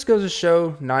 it just goes to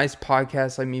show nice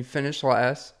podcasts like me finish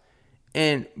last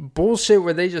and bullshit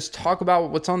where they just talk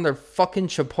about what's on their fucking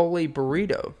Chipotle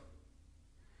burrito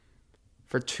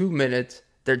for 2 minutes,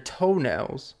 their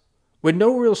toenails, with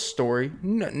no real story,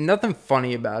 nothing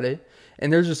funny about it.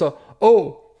 And they're just like,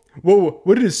 oh, whoa,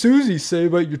 what did Susie say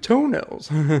about your toenails?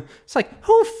 It's like,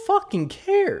 who fucking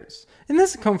cares? And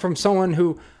this come from someone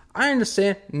who, I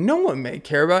understand, no one may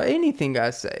care about anything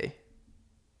I say.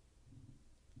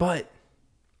 But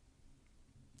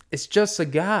it's just a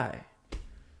guy.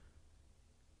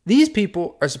 These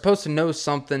people are supposed to know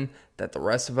something that the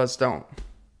rest of us don't.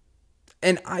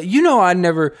 And I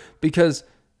never, because,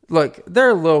 look, they're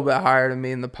a little bit higher than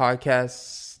me in the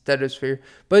podcast stratosphere,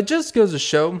 but it just goes to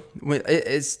show,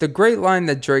 it's the great line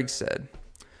that Drake said.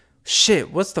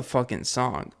 Shit, what's the fucking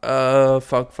song?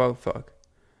 Fuck.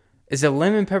 Is it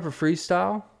Lemon Pepper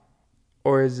Freestyle?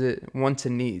 Or is it Want to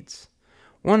Needs?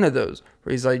 One of those,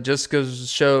 where he's like, just goes to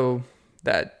show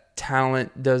that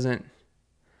talent doesn't.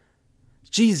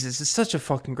 Jesus, it's such a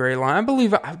fucking great line. I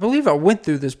believe I went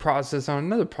through this process on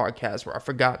another podcast where I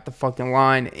forgot the fucking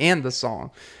line and the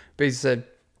song. But he said,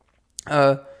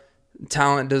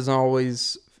 talent doesn't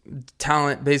always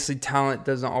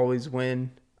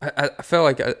win. I feel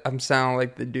like I'm sounding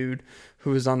like the dude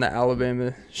who was on the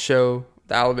Alabama show,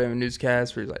 the Alabama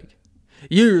newscast, where he's like,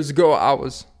 years ago I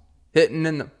was hitting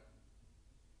in the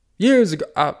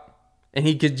and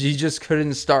he just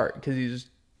couldn't start because he just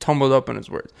tumbled up on his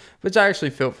words, which I actually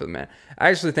feel for the man. I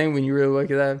actually think when you really look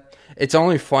at that, it's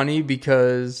only funny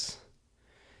because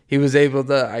he was able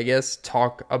to, I guess,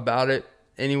 talk about it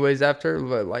anyways after.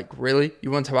 But like, really, you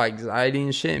want to talk about anxiety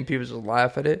and shit and people just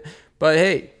laugh at it? But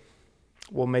hey,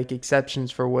 we'll make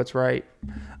exceptions for what's right,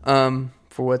 to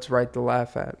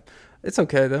laugh at. It's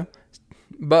okay though.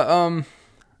 But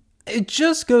it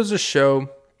just goes to show,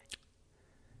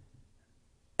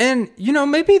 and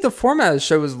maybe the format of the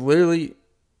show is literally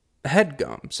head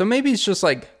gum. So maybe it's just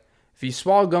like, if you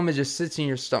swallow gum, it just sits in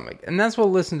your stomach. And that's what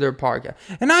listen to their podcast.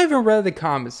 And I even read the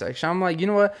comment section. I'm like, you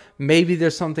know what? Maybe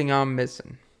there's something I'm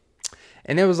missing.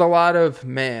 And it was a lot of,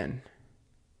 man,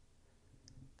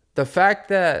 the fact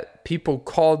that people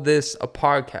called this a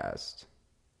podcast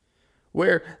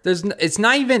where it's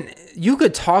not even, you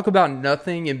could talk about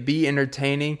nothing and be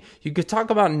entertaining. You could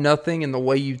talk about nothing and the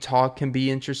way you talk can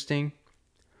be interesting.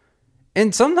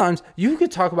 And sometimes you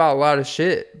could talk about a lot of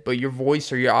shit, but your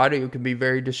voice or your audio can be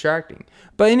very distracting.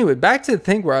 But anyway, back to the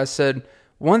thing where I said,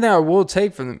 one thing I will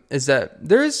take from them is that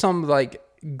there is some like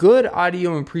good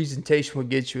audio and presentation will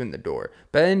get you in the door.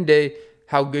 But at the end of the day,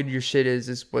 how good your shit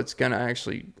is what's going to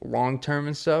actually long term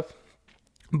and stuff.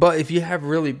 But if you have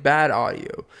really bad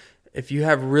audio, if you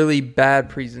have really bad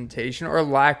presentation or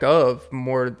lack of,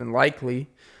 more than likely,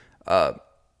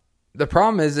 the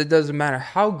problem is it doesn't matter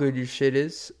how good your shit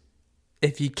is.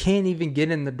 If you can't even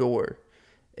get in the door,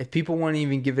 if people won't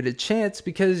even give it a chance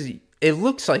because it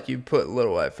looks like you put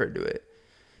little effort to it.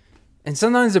 And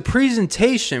sometimes the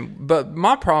presentation, but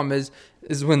my problem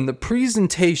is when the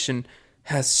presentation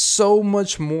has so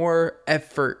much more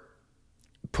effort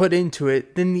put into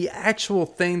it than the actual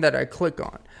thing that I click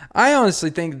on. I honestly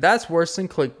think that's worse than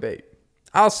clickbait.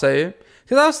 I'll say it.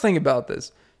 Because I was thinking about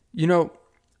this.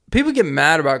 People get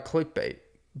mad about clickbait,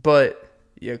 but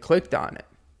you clicked on it.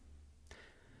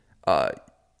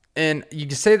 And you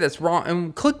can say that's wrong.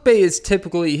 And clickbait is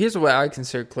typically, here's what I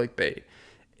consider clickbait,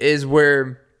 is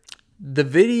where the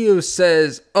video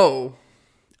says, I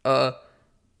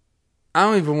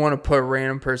don't even want to put a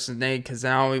random person's name because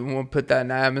I don't even want to put that in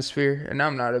the atmosphere. And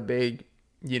I'm not a big,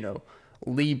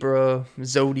 Libra,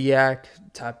 Zodiac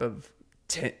type of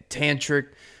tantric,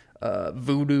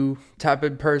 voodoo type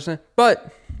of person.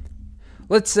 But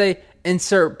let's say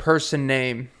insert person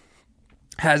name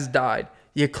has died.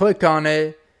 You click on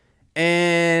it,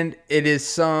 and it is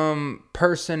some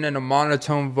person in a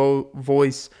monotone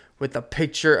voice with a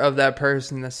picture of that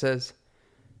person that says,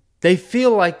 they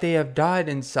feel like they have died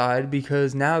inside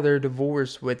because now they're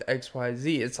divorced with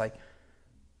XYZ. It's like,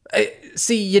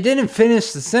 see, you didn't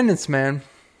finish the sentence, man.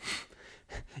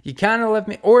 You kind of left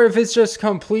me, or if it's just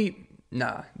complete,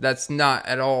 nah, that's not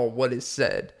at all what is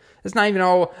said. It's not even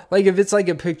all, like if it's like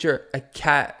a picture, a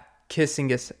cat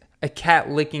kissing a cat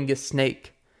licking a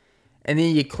snake, and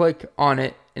then you click on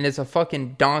it and it's a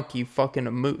fucking donkey fucking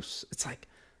a moose. It's like,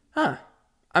 huh.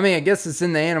 I mean, I guess it's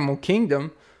in the animal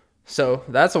kingdom, so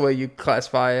that's the way you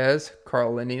classify as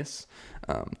Carl Linnaeus.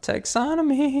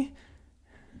 Taxonomy.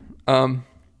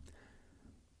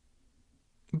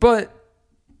 But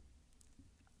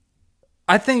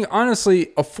I think,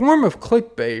 honestly, a form of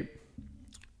clickbait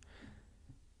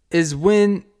is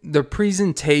when the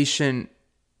presentation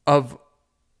of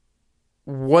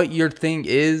what your thing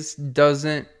is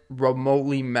doesn't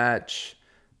remotely match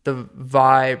the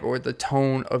vibe or the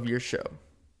tone of your show.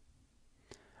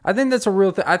 I think that's a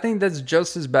real thing. I think that's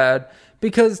just as bad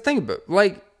because think about it,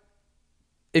 like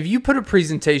if you put a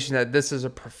presentation that this is a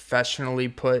professionally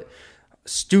put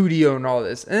studio and all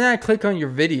this, and then I click on your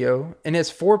video and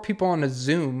it's 4 people on a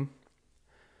Zoom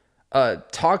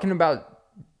talking about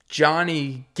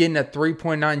Johnny getting a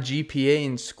 3.9 GPA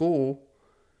in school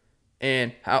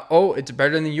and how, it's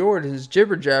better than yours, and it's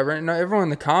jibber jabber, and everyone in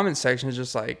the comment section is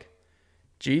just like,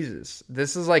 Jesus,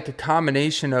 this is like a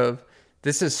combination of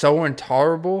this is so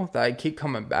intolerable that I keep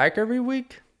coming back every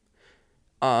week.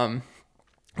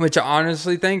 Which I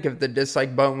honestly think if the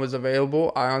dislike button was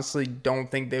available, I honestly don't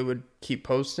think they would keep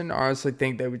posting. I honestly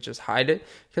think they would just hide it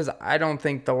because I don't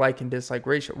think the like and dislike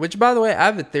ratio, which by the way, I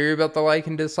have a theory about the like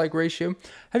and dislike ratio.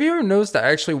 Have you ever noticed that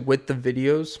actually with the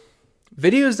videos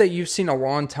that you've seen a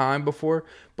long time before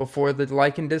the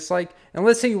like and dislike, and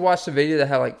let's say you watched a video that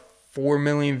had like 4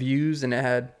 million views and it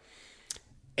had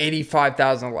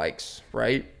 85,000 likes,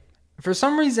 right? For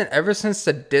some reason, ever since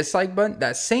the dislike button,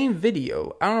 that same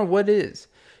video, I don't know what it is.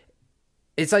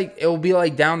 It's like, it will be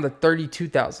like down to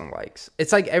 32,000 likes.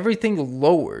 It's like everything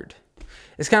lowered.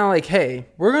 It's kind of like, hey,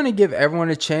 we're going to give everyone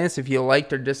a chance. If you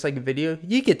liked or disliked a video,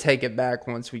 you could take it back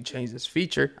once we change this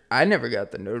feature. I never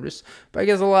got the notice, but I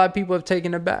guess a lot of people have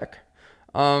taken it back.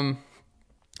 But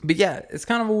yeah, it's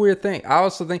kind of a weird thing. I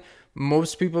also think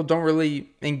most people don't really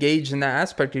engage in that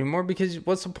aspect anymore because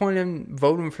what's the point in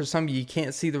voting for something you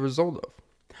can't see the result of?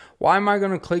 Why am I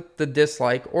going to click the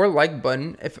dislike or like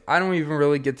button if I don't even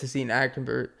really get to see an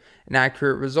accurate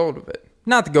result of it?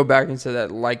 Not to go back into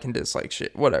that like and dislike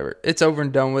shit, whatever. It's over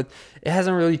and done with. It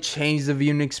hasn't really changed the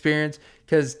viewing experience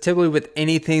because typically with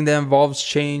anything that involves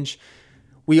change,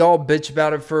 we all bitch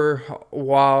about it for a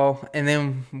while and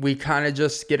then we kind of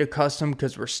just get accustomed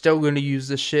because we're still going to use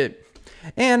this shit.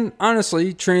 And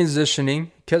honestly, transitioning,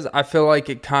 because I feel like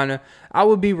I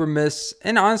would be remiss,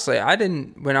 and honestly,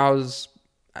 when I was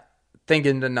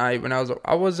thinking tonight,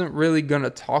 I wasn't really going to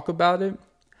talk about it,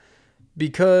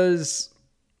 because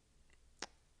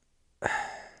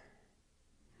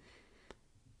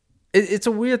it's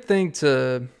a weird thing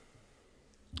to,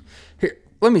 here,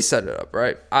 let me set it up,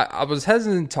 right? I was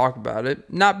hesitant to talk about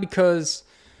it, not because,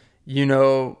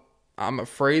 I'm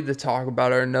afraid to talk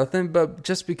about it or nothing, but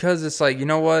just because it's like, you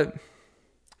know what?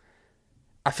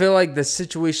 I feel like the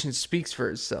situation speaks for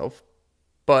itself,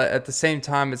 but at the same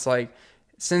time, it's like,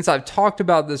 since I've talked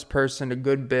about this person a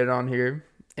good bit on here,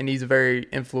 and he's a very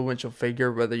influential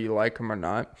figure, whether you like him or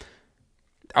not,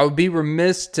 I would be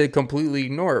remiss to completely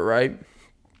ignore it, right?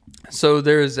 So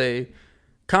there's a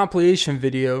compilation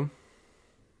video,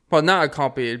 well, not a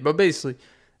compilation, but basically,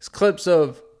 it's clips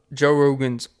of Joe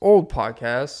Rogan's old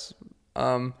podcasts,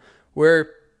 where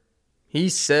he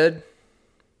said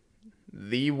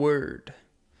the word,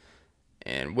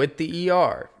 and with the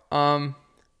ER,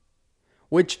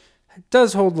 which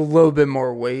does hold a little bit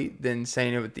more weight than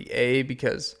saying it with the A,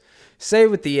 because say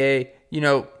it with the A,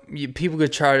 people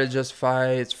could try to justify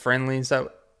it's friendly and stuff.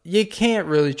 You can't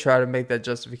really try to make that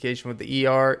justification with the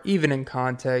ER, even in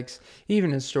context,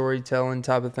 even in storytelling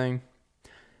type of thing.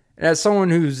 And as someone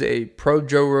who's a pro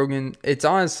Joe Rogan, it's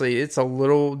a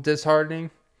little disheartening.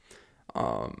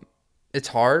 It's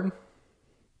hard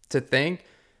to think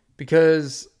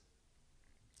because,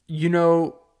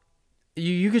 you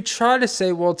could try to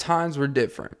say, well, times were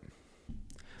different.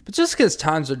 But just because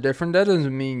times are different, that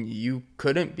doesn't mean you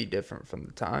couldn't be different from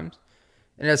the times.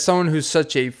 And as someone who's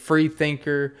such a free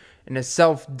thinker and a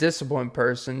self-disciplined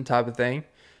person type of thing,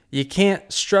 you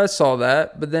can't stress all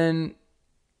that, but then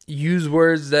use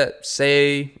words that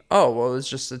say, oh, well, it's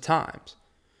just the times.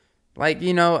 Like,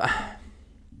 here's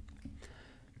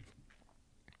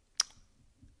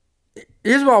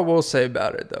what I will say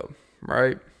about it, though,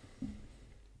 right?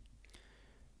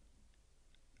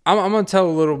 I'm going to tell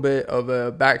a little bit of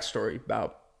a backstory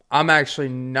about, I'm actually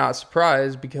not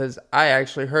surprised because I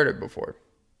actually heard it before.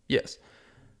 Yes.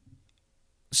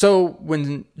 So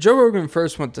when Joe Rogan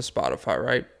first went to Spotify,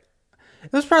 right?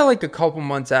 It was probably like a couple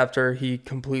months after he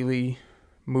completely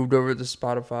moved over to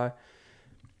Spotify.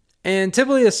 And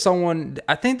typically as someone,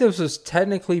 I think this was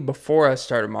technically before I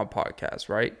started my podcast,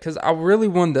 right? Because I really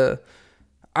wanted to,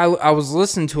 I was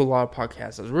listening to a lot of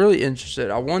podcasts. I was really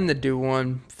interested. I wanted to do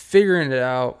one, figuring it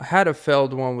out. I had a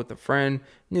failed one with a friend.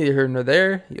 Neither here nor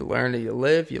there. You learn and you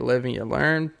live. You live and you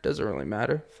learn. Doesn't really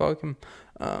matter. Fuck him.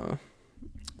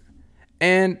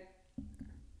 And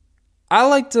I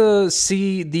like to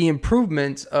see the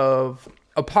improvements of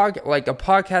a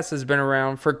podcast has been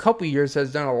around for a couple years,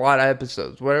 has done a lot of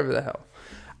episodes, whatever the hell.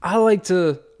 I like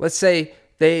to, let's say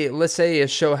a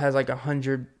show has like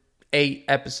 108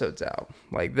 episodes out,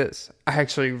 like this. I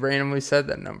actually randomly said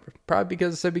that number, probably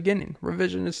because it's the beginning,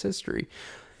 revisionist history.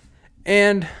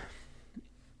 And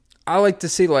I like to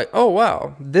see like, oh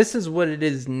wow, this is what it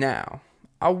is now.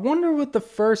 I wonder what the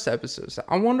first episodes,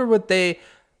 I wonder what they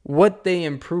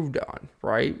improved on,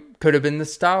 right? Could have been the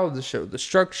style of the show, the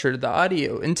structure, the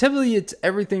audio. And typically it's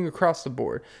everything across the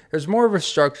board. There's more of a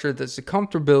structure, there's a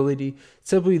comfortability.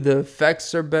 Typically the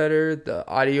effects are better, the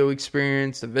audio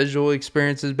experience, the visual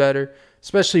experience is better,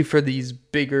 especially for these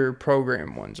bigger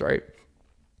program ones, right?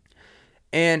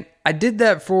 And I did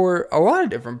that for a lot of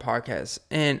different podcasts.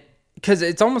 And because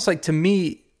it's almost like, to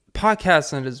me,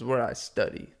 podcasting is what I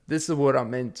study. This is what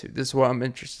I'm into. This is what I'm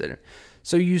interested in.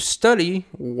 So you study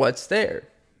what's there.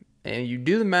 And you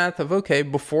do the math of, okay,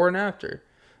 before and after.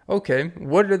 Okay,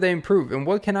 what do they improve? And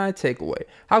what can I take away?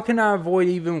 How can I avoid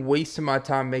even wasting my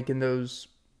time making those,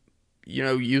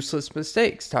 useless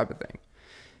mistakes type of thing?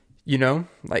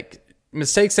 Like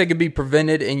mistakes that can be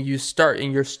prevented, and your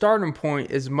starting point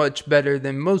is much better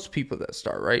than most people that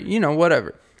start, right?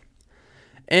 Whatever.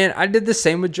 And I did the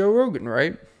same with Joe Rogan,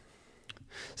 right?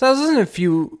 So I was listening to a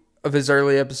few of his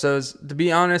early episodes. To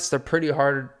be honest, they're pretty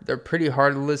hard. They're pretty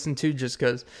hard to listen to, just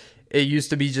because it used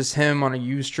to be just him on a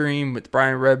Ustream with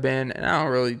Brian Redband, and I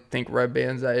don't really think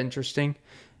Redband's that interesting.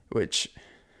 Which,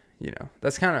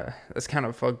 that's kind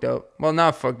of fucked up. Well,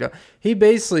 not fucked up. He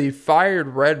basically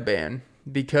fired Redband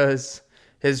because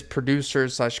his producer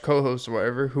 / co-host or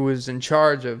whatever, who was in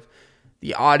charge of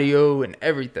the audio and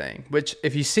everything. Which,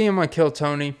 if you see him on Kill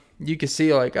Tony, you can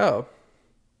see like, oh,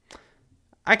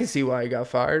 I can see why he got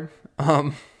fired.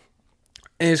 And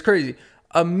it's crazy.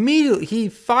 Immediately, he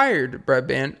fired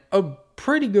Redband, a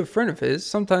pretty good friend of his.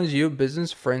 Sometimes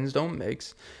business friends don't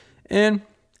mix. And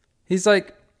he's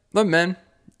like, look, man,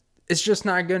 it's just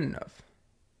not good enough.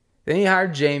 Then he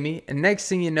hired Jamie. And next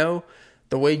thing you know,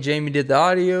 the way Jamie did the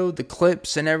audio, the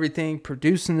clips and everything,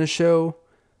 producing the show,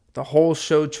 the whole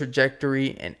show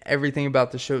trajectory and everything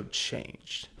about the show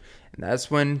changed. And that's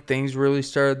when things really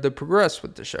started to progress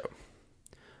with the show.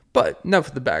 But enough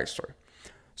of the backstory.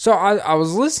 So I would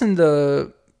listen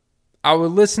to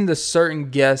certain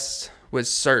guests with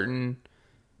certain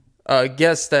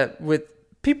guests that with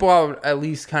people I would at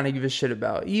least kind of give a shit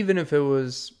about, even if it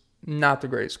was not the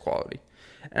greatest quality.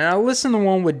 And I listened to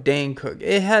one with Dane Cook.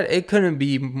 It couldn't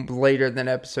be later than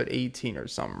episode 18 or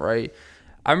something, right?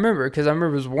 I remember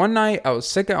it was one night I was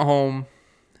sick at home,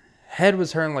 head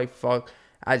was hurting like fuck.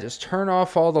 I just turned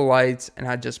off all the lights and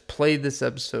I just played this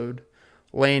episode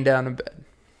laying down in bed.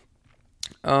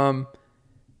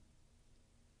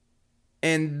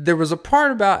 And there was a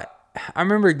part about, I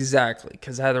remember exactly,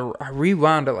 because I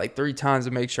rewound it like 3 times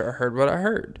to make sure I heard what I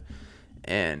heard.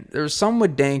 And there was some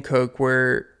with Dane Cook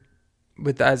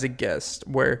as a guest,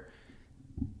 where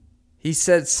he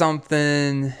said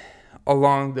something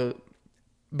I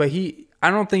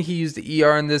don't think he used the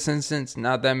ER in this instance.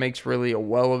 Not that makes really a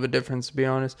well of a difference, to be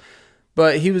honest.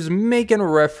 But he was making a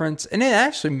reference, and it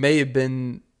actually may have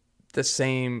been the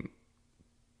same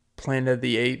Planet of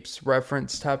the Apes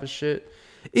reference type of shit.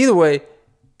 Either way,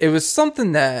 it was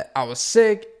something that I was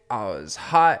sick, I was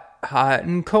hot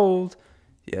and cold,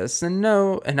 yes and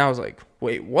no, and I was like,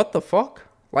 wait, what the fuck?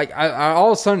 Like, I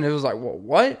all of a sudden, it was like, well,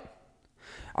 what?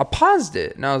 I paused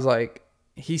it, and I was like,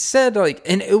 he said, like,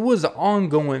 and it was an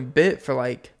ongoing bit for,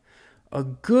 like, a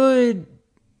good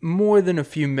more than a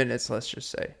few minutes, let's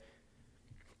just say.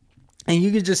 And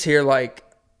you could just hear, like,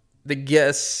 the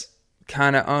guests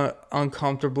kind of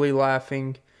uncomfortably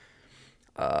laughing.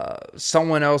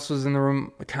 Someone else was in the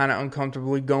room kind of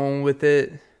uncomfortably going with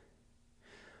it.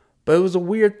 But it was a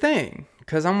weird thing,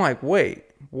 because I'm like, wait,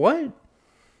 what?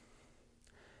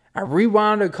 I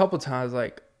rewound it a couple times,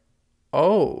 like,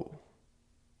 oh.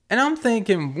 And I'm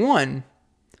thinking, one,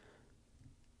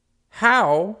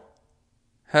 how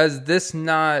has this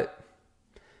not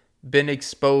been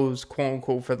exposed, quote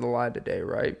unquote, for the light of day,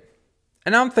 right?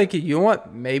 And I'm thinking, you know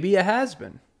what? Maybe it has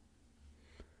been.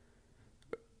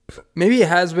 Maybe it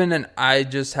has been, and I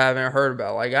just haven't heard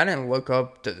about it. Like, I didn't look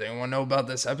up, does anyone know about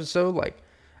this episode? Like,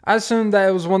 I assumed that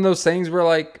it was one of those things where,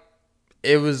 like,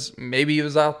 maybe it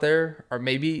was out there, or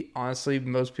maybe, honestly,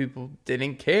 most people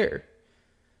didn't care.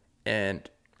 And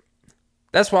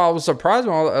that's why I was surprised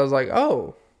when I was like,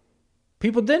 oh,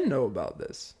 people didn't know about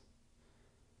this.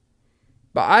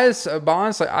 But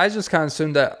honestly, I just kind of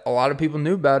assumed that a lot of people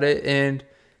knew about it, and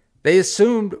they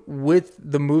assumed with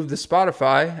the move to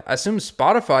Spotify, I assumed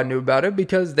Spotify knew about it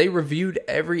because they reviewed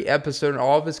every episode and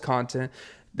all of his content.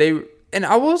 And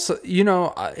I will,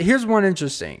 here's one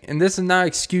interesting, and this is not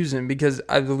excusing because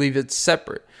I believe it's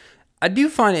separate. I do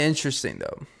find it interesting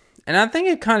though, and I think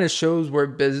it kind of shows where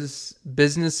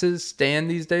businesses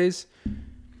stand these days.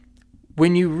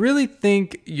 When you really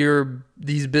think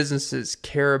these businesses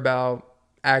care about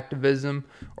activism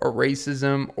or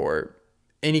racism or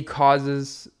any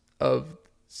causes of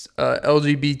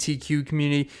LGBTQ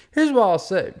community, here's what I'll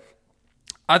say.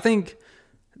 I think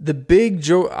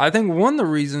one of the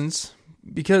reasons,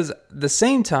 because at the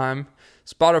same time,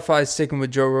 Spotify is sticking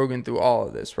with Joe Rogan through all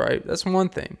of this, right? That's one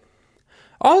thing.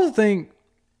 I also think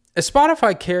if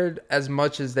Spotify cared as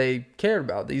much as they cared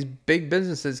about, these big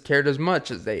businesses cared as much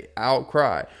as they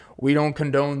outcry. We don't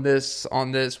condone this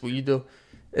on this. We do.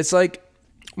 It's like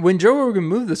when Joe Rogan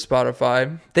moved to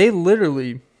Spotify, they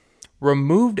literally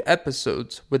removed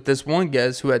episodes with this one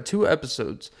guest who had 2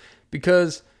 episodes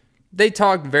because they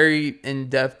talked very in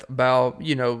depth about,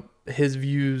 his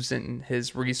views and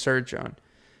his research on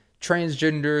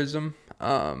transgenderism.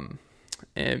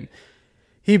 And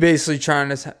he basically trying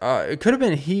to, it could have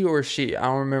been he or she, I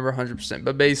don't remember 100%,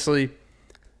 but basically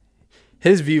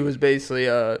his view was basically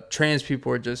trans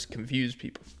people are just confused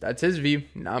people. That's his view,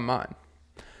 not mine.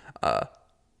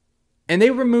 And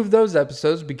they removed those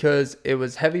episodes because it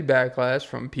was heavy backlash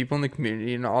from people in the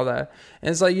community and all that. And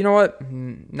it's like, you know what?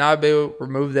 Not able to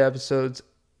remove the episodes.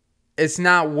 It's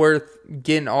not worth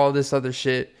getting all this other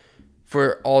shit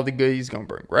for all the good he's going to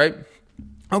bring, right?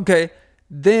 Okay.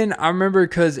 Then I remember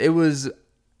because it was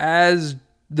as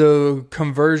the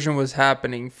conversion was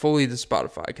happening fully to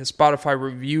Spotify, because Spotify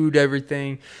reviewed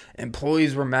everything.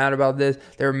 Employees were mad about this.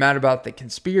 They were mad about the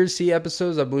conspiracy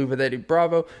episodes, I believe, with Eddie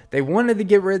Bravo. They wanted to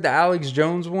get rid of the Alex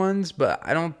Jones ones, but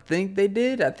I don't think they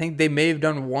did. I think they may have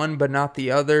done one, but not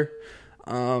the other.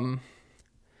 And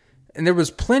there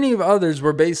was plenty of others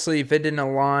where basically if it didn't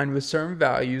align with certain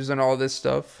values and all this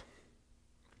stuff,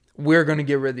 we're going to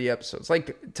get rid of the episodes.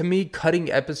 Like, to me,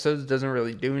 cutting episodes doesn't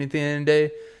really do anything in a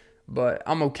day. But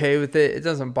I'm okay with it. It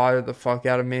doesn't bother the fuck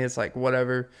out of me. It's like,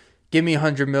 whatever. Give me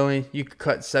 100 million. You could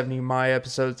cut 70 of my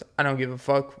episodes. I don't give a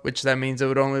fuck. Which that means it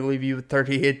would only leave you with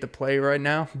 38 to play right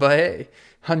now. But hey,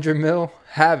 100 mil,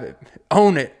 have it.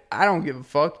 Own it. I don't give a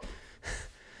fuck.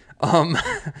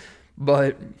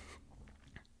 But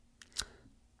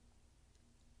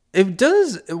it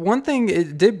does. One thing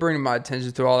it did bring my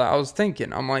attention to all that. I was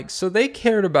thinking, I'm like, so they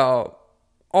cared about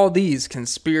all these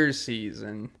conspiracies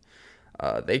and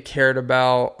they cared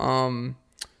about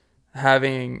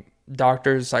having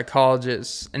doctors,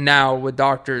 psychologists, and now with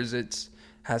doctors, it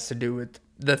has to do with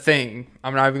the thing.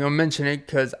 I'm not even gonna mention it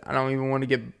because I don't even want to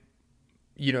get,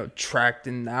 tracked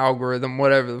in the algorithm,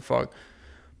 whatever the fuck.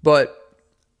 But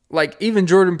like even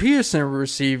Jordan Peterson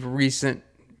received recent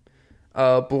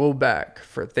blowback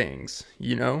for things,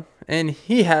 and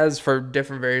he has for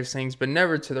different various things, but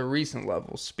never to the recent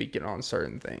level. Speaking on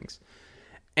certain things,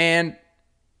 and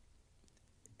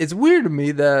it's weird to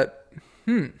me that,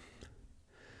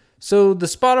 so the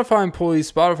Spotify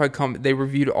employees, Spotify company, they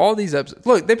reviewed all these episodes.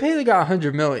 Look, they pay the guy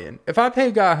 $100 million. If I'm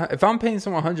paying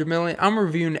someone $100 million, I'm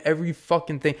reviewing every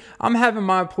fucking thing. I'm having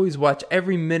my employees watch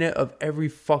every minute of every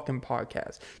fucking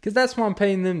podcast because that's what I'm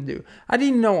paying them to do. I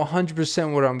didn't know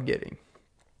 100% what I'm getting.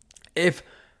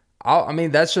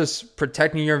 That's just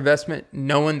protecting your investment,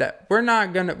 knowing that we're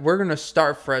gonna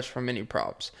start fresh from any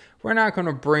props. We're not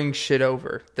gonna bring shit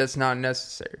over that's not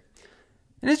necessary.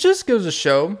 And it just goes to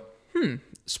show,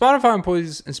 Spotify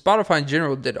employees and Spotify in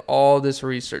general did all this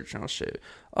research on shit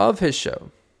of his show.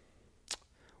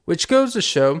 Which goes to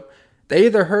show they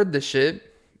either heard the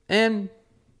shit and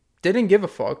didn't give a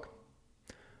fuck.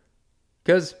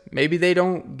 Because maybe they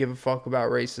don't give a fuck about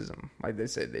racism like they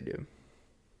say they do.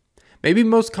 Maybe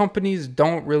most companies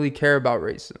don't really care about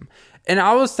racism. And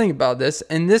I was thinking about this,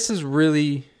 and this is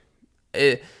really,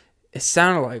 it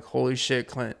sounded like, holy shit,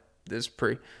 Clint,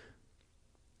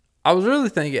 I was really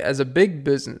thinking, as a big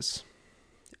business,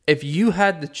 if you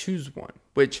had to choose one,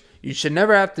 which you should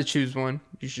never have to choose one,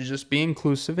 you should just be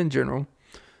inclusive in general.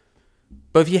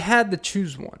 But if you had to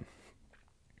choose one,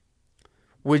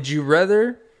 would you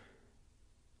rather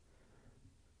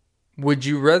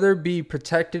be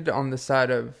protected on the side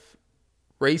of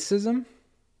racism?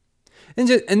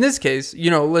 In this case,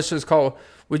 let's just call,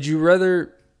 would you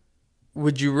rather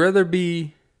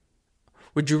be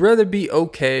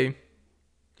okay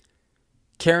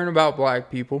caring about black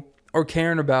people or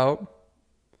caring about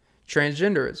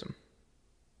transgenderism?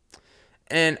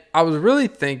 And I was really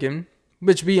thinking,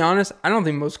 but to be honest, I don't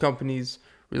think most companies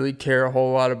really care a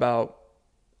whole lot about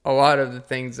a lot of the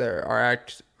things that are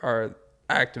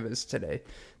activists today,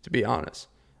 to be honest.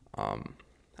 I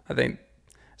think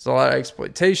there's a lot of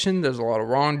exploitation. There's a lot of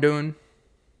wrongdoing.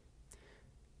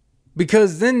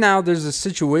 Because then now there's a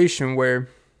situation where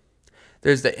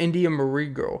there's the India Marie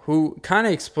girl who kind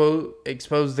of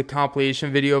exposed the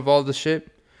compilation video of all the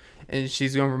shit, and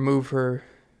she's going to remove her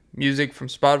music from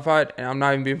Spotify. And I'm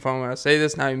not even being funny when I say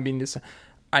this, not even being this.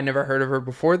 I never heard of her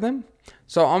before then.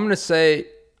 So I'm going to say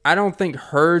I don't think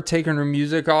her taking her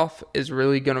music off is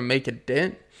really going to make a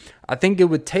dent. I think it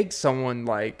would take someone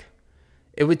like,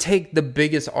 it would take the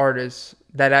biggest artists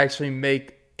that actually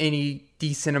make any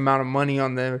decent amount of money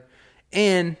on there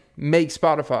and make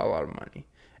Spotify a lot of money.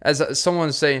 As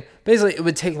someone's saying, basically it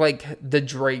would take like the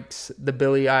Drakes, the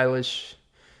Billie Eilish,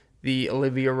 the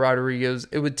Olivia Rodrigos.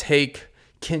 It would take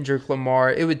Kendrick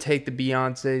Lamar. It would take the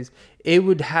Beyoncés. It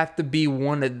would have to be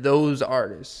one of those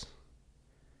artists.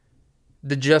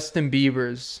 The Justin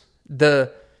Biebers.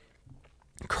 The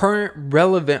current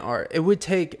relevant art. It would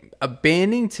take a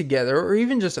banding together, or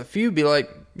even just a few, be like,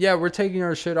 yeah, we're taking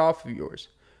our shit off of yours.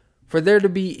 For there to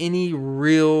be any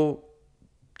real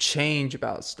change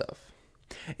about stuff.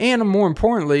 And more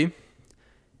importantly,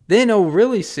 then they'll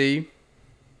really see,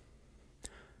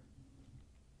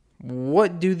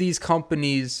 what do these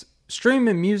companies,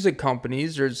 streaming music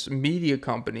companies or media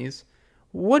companies,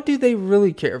 what do they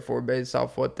really care for based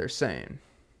off what they're saying?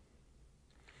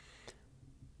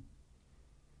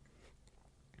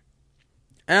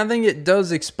 And I think it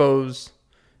does expose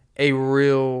a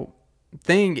real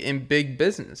thing in big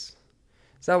business.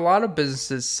 Is that a lot of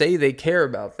businesses say they care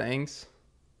about things,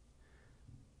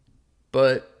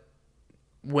 but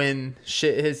when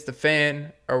shit hits the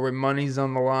fan or when money's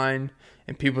on the line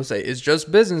and people say it's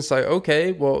just business, like,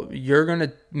 okay, well, you're going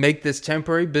to make this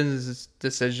temporary business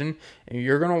decision and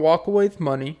you're going to walk away with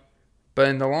money, but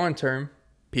in the long term,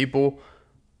 people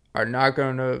are not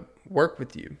going to work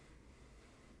with you.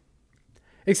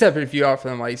 Except if you offer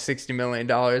them like $60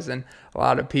 million, and a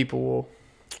lot of people will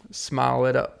smile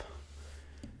it up.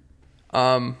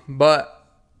 But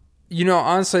you know,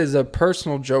 honestly, as a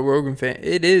personal Joe Rogan fan,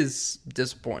 it is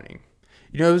disappointing.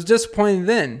 You know, it was disappointing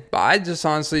then, but I just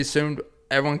honestly assumed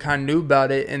everyone kind of knew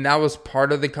about it, and that was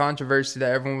part of the controversy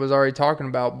that everyone was already talking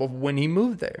about when he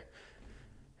moved there.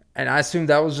 And I assumed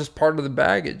that was just part of the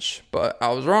baggage, but I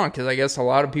was wrong, because I guess a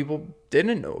lot of people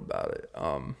didn't know about it.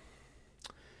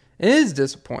 It is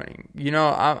disappointing. You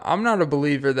know, I'm not a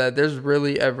believer that there's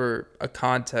really ever a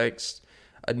context,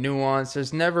 a nuance.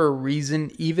 There's never a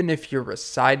reason, even if you're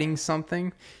reciting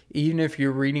something, even if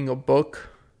you're reading a book.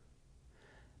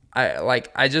 I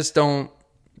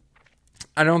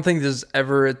don't think there's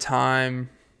ever a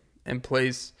time and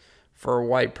place for a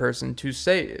white person to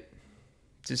say it,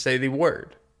 to say the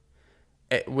word,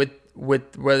 with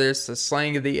whether it's the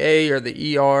slang of the A or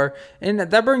the ER, and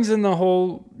that brings in the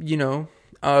whole, you know,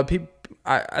 people.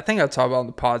 I think I talked about it on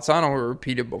the pod, so I don't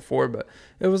repeat it before, but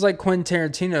it was like Quentin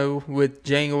Tarantino with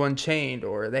Django Unchained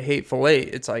or The Hateful Eight.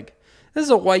 It's like, this is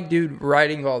a white dude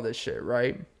writing all this shit,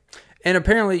 right? And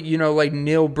apparently, you know, like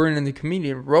Neil Brennan, the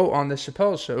comedian, wrote on the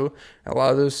Chappelle Show, a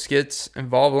lot of those skits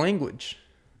involve language.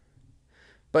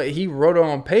 But he wrote it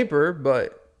on paper,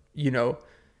 but, you know,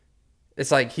 it's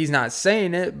like he's not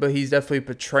saying it, but he's definitely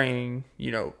portraying,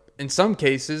 you know, in some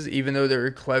cases, even though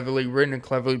they're cleverly written and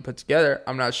cleverly put together,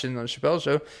 I'm not shitting on the Chappelle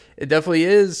Show, it definitely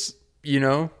is, you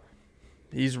know,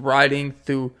 he's writing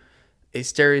through a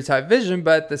stereotype vision,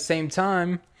 but at the same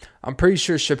time, I'm pretty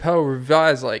sure Chappelle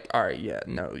revised, like, all right, yeah,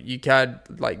 no, you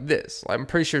got like this. Like, I'm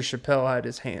pretty sure Chappelle had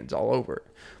his hands all over it.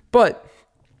 But,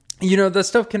 you know, that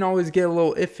stuff can always get a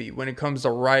little iffy when it comes to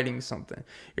writing something.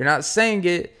 You're not saying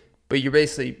it, but you're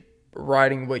basically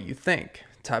writing what you think,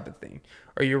 type of thing.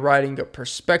 Or you're writing a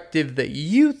perspective that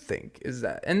you think is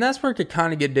that. And that's where it could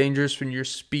kind of get dangerous when you're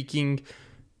speaking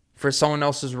for someone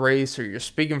else's race, or you're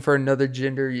speaking for another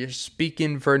gender, you're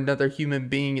speaking for another human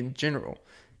being in general.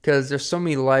 Because there's so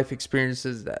many life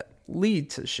experiences that lead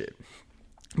to shit.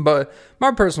 But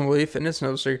my personal belief, and it's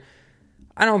no secret,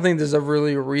 I don't think there's ever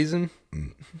really a reason.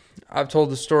 I've told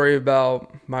the story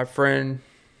about my friend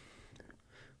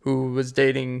who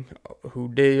dated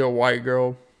a white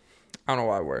girl. I don't know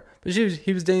why I wear, but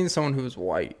he was dating someone who was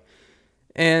white,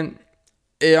 and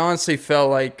it honestly felt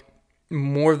like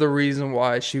more of the reason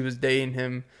why she was dating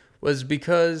him was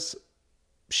because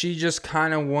she just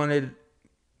kind of wanted,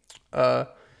 that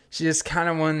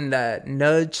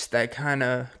nudge, that kind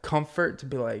of comfort to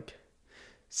be like,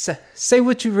 say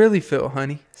what you really feel,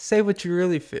 honey. Say what you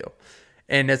really feel,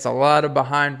 and it's a lot of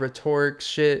behind rhetoric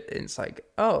shit. And it's like,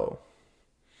 oh.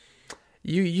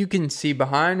 You can see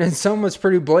behind, and some was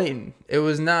pretty blatant. It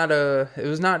was not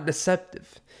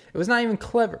deceptive. It was not even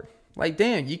clever. Like,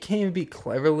 damn, you can't even be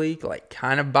cleverly, like,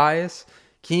 kind of biased.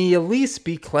 Can you at least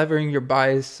be clever in your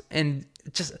bias and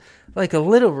just, like, a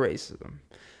little racism?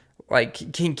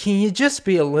 Like, can you just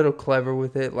be a little clever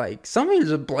with it? Like, some of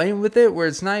you are blatant with it where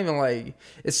it's not even like,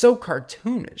 it's so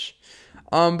cartoonish.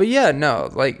 But yeah, no,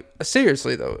 like,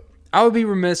 seriously though, I would be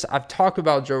remiss. I've talked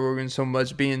about Joe Rogan so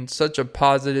much being such a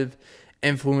positive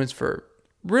influence for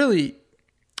really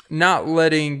not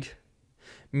letting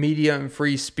media and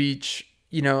free speech,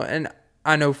 and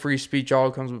I know free speech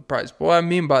all comes with price. But what I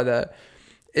mean by that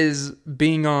is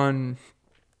being on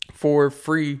for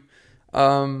free,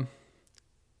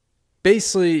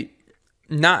 basically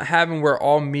not having where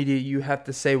all media you have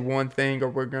to say one thing or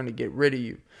we're going to get rid of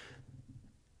you.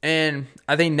 And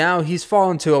I think now he's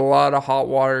fallen to a lot of hot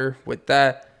water with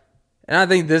that. And I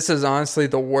think this is honestly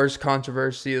the worst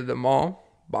controversy of them all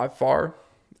by far.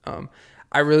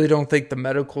 I really don't think the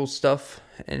medical stuff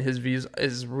and his views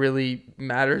is really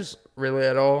matters really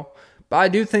at all. But I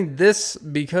do think this,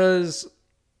 because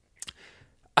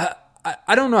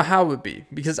I don't know how it would be,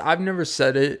 because I've never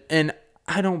said it and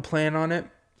I don't plan on it.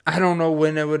 I don't know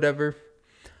when it would ever.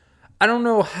 I don't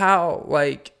know how,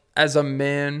 like, as a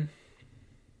man,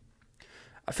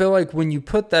 I feel like when you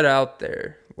put that out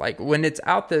there, like when it's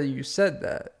out there, you said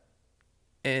that,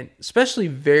 and especially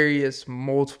various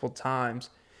multiple times,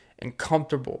 and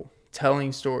comfortable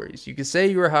telling stories. You can say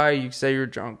you were high, you can say you're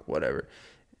drunk, whatever.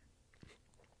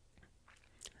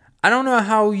 I don't know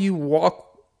how you walk,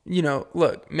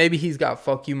 look, maybe he's got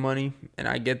fuck you money, and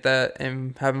I get that,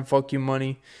 and having fuck you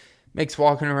money makes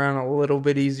walking around a little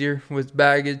bit easier with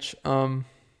baggage.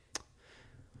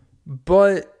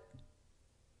 But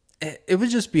it would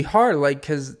just be hard, like,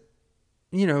 because,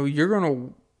 you're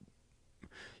going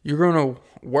to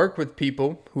work with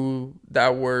people who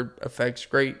that word affects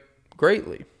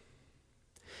greatly.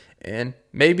 And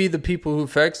maybe the people who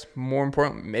affects, more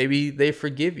important, maybe they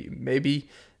forgive you. Maybe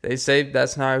they say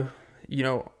that's not,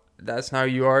 that's how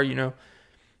you are,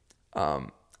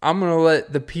 I'm going to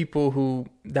let the people who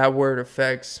that word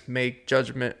affects make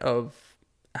judgment of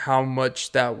how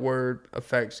much that word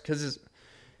affects. Because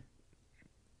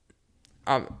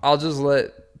I'll just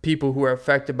let people who are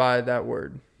affected by that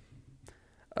word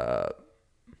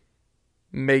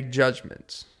make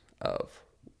judgments of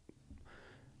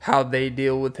how they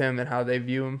deal with him and how they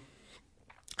view him.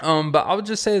 But I would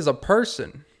just say, as a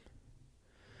person,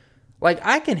 like,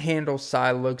 I can handle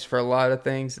side looks for a lot of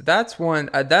things. That's one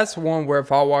where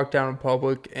if I walk down in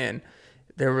public and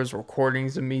there was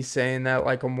recordings of me saying that,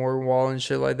 like a Morgan Wall and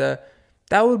shit like that,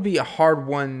 that would be a hard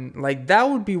one. Like, that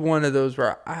would be one of those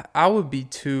where I would be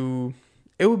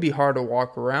it would be hard to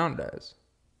walk around as.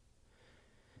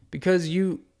 Because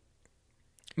you're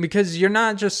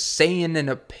not just saying an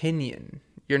opinion.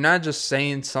 You're not just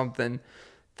saying something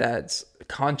that's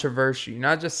controversial. You're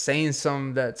not just saying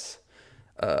something that's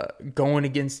going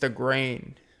against the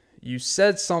grain. You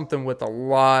said something with a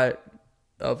lot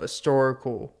of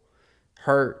historical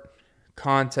hurt,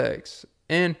 context,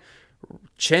 and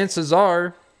chances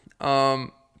are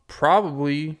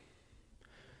probably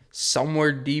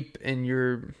somewhere deep in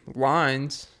your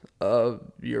lines of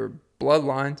your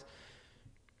bloodlines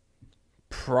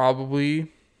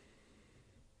probably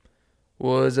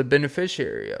was a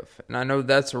beneficiary of. And I know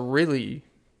that's really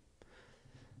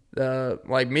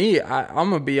like me, I'm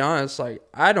gonna be honest, like,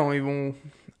 I don't even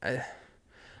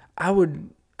I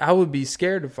would be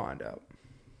scared to find out,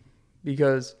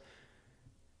 because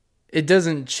it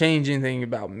doesn't change anything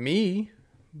about me,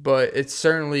 but it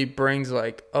certainly brings,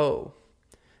 like, oh,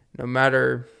 no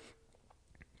matter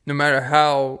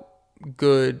how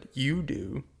good you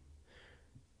do,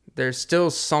 there's still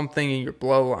something in your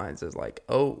bloodlines that's like,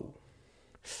 oh.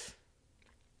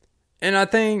 And I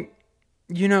think,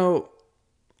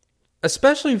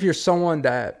 especially if you're someone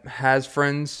that has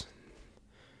friends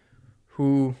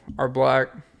who are black,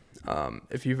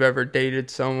 if you've ever dated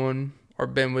someone or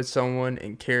been with someone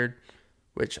and cared,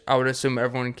 which I would assume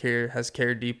everyone has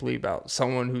cared deeply about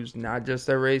someone who's not just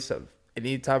their race, of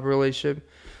any type of relationship,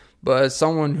 but as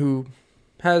someone who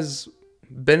has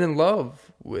been in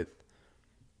love with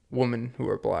women who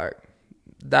are black,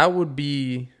 that would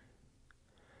be,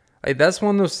 like, that's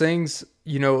one of those things,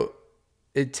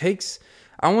 it takes,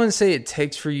 I don't want to say it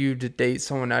takes for you to date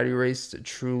someone out of your race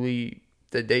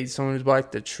to date someone who's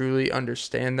black, to truly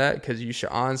understand that, because you should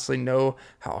honestly know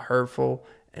how hurtful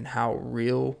and how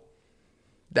real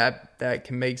that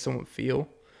can make someone feel.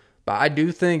 But I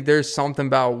do think there's something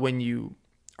about when you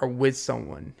are with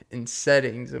someone in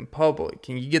settings in public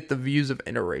and you get the views of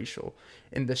interracial,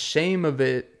 and the shame of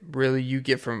it really you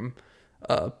get from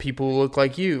people who look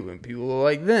like you and people who look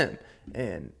like them,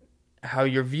 and how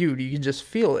you're viewed. You can just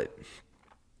feel it.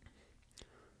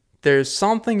 There's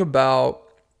something about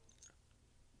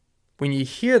when you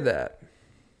hear that,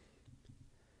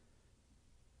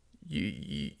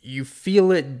 you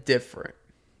feel it different,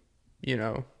 you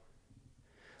know?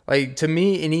 Like, to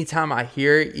me, anytime I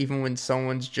hear it, even when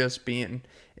someone's just being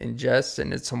in jest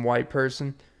and it's some white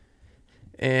person,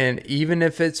 and even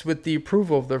if it's with the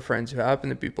approval of their friends who happen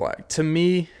to be black, to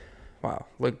me, wow,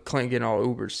 look, Clint getting all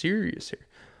uber serious here.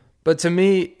 But to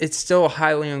me, it's still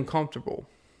highly uncomfortable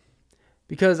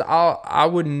because I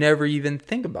would never even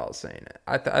think about saying it.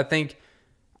 I think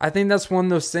that's one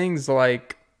of those things,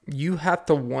 like, you have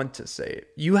to want to say it.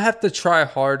 You have to try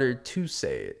harder to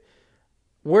say it.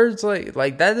 Words like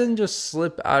that doesn't just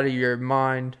slip out of your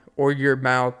mind or your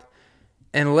mouth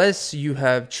unless you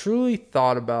have truly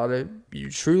thought about it.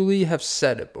 You truly have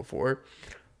said it before.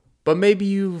 But maybe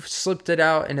you've slipped it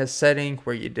out in a setting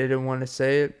where you didn't want to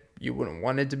say it. You wouldn't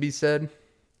want it to be said.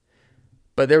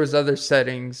 But there was other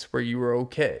settings where you were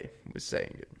okay with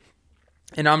saying it.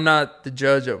 And I'm not the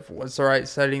judge of what's the right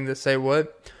setting to say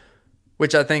what,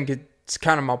 which I think it's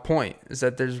kind of my point, is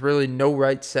that there's really no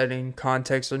right setting,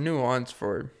 context, or nuance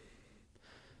for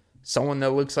someone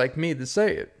that looks like me to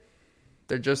say it.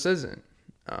 There just isn't.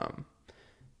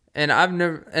 And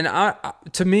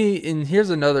to me, and here's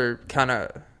another kind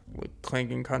of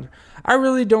clinking concept. I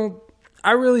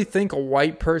really think a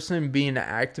white person being an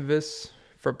activist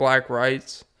for black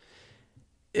rights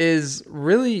is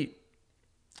really,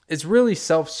 it's really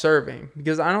self-serving,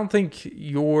 because I don't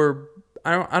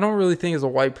really think as a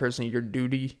white person your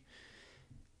duty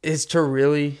is to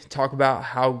really talk about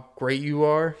how great you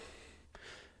are,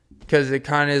 because it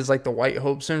kind of is like the white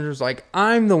hope syndrome. It's like,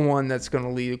 I'm the one that's going to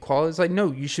lead equality. It's like,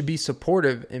 no, you should be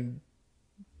supportive and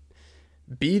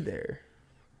be there,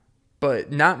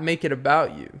 but not make it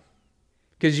about you,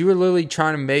 because you were literally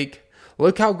trying to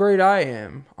look how great I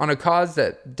am on a cause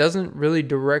that doesn't really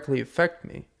directly affect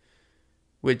me.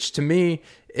 Which, to me,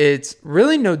 it's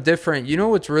really no different. You know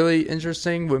what's really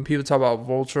interesting when people talk about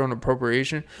vulture and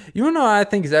appropriation? You know what I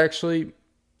think is actually,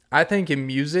 I think in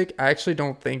music, I actually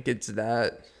don't think it's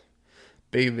that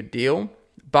big of a deal.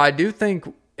 But I do think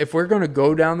if we're going to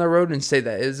go down the road and say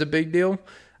that is a big deal,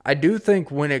 I do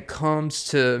think when it comes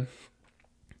to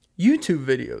YouTube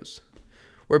videos,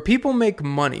 where people make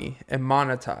money and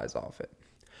monetize off it,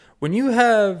 when you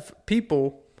have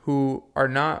people who are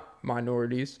not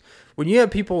minorities, when you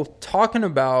have people talking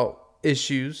about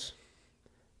issues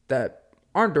that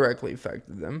aren't directly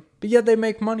affecting them, but yet they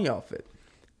make money off it.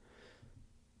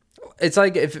 It's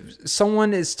like if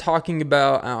someone is talking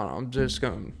about, I don't know,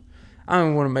 I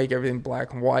don't want to make everything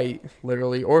black and white,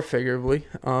 literally or figuratively.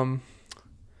 But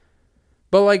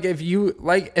like if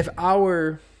I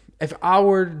were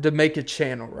to make a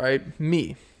channel, right,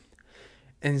 me,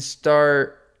 and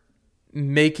start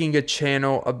making a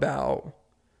channel about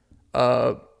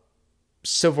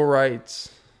civil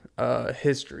rights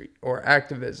history or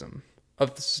activism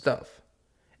of the stuff,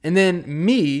 and then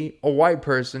me, a white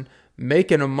person,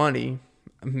 making money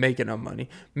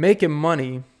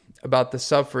about the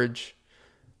suffrage.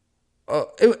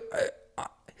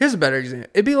 Here's a better example.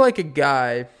 It'd be like a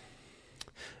guy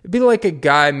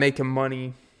making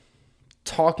money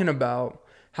talking about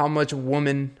how much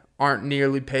women aren't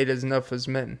nearly paid as enough as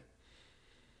men,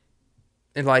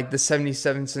 and like the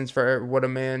 77 cents for what a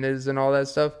man is and all that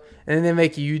stuff. And then they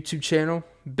make a YouTube channel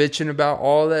bitching about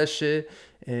all that shit.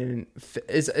 And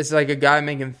it's like a guy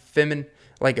making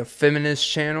a feminist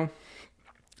channel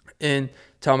and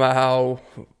talking about how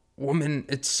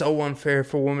it's so unfair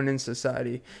for women in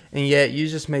society. And yet you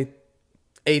just made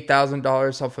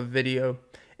 $8,000 off a video,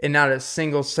 and not a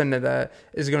single cent of that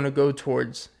is going to go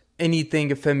towards anything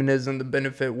of feminism to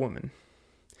benefit women.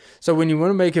 So when you want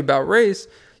to make it about race,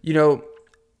 you know,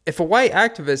 if a white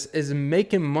activist is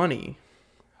making money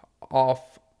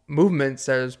off movements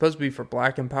that are supposed to be for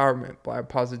black empowerment, black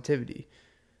positivity,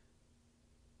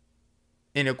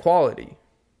 inequality,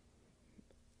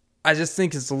 I just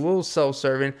think it's a little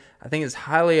self-serving. I think it's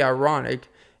highly ironic.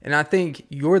 And I think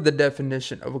you're the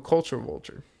definition of a culture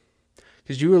vulture,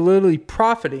 because you are literally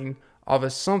profiting off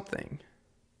of something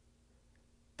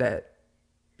that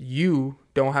you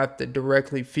don't have to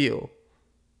directly feel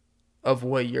of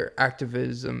what your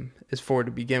activism is for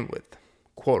to begin with,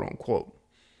 quote unquote.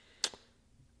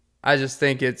 I just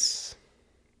think there's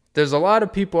a lot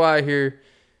of people out here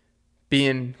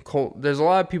there's a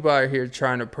lot of people out here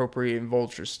trying to appropriate and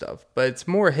vulture stuff, but it's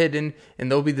more hidden,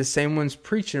 and they'll be the same ones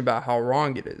preaching about how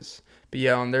wrong it is. But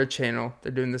yeah, on their channel,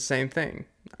 they're doing the same thing.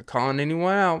 Not calling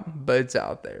anyone out, but it's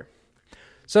out there.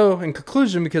 So, in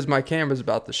conclusion, because my camera's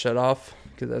about to shut off,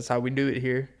 because that's how we do it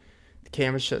here. The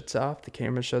camera shuts off.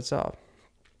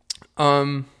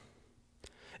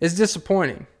 It's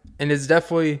disappointing. And it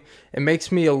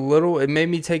made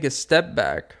me take a step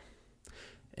back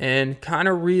and kind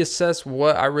of reassess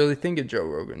what I really think of Joe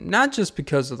Rogan. Not just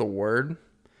because of the word.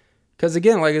 Because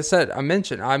again, like I said,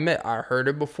 I heard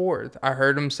it before. I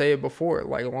heard him say it before,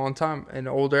 like a long time in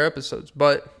older episodes.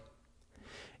 But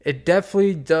it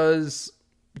definitely does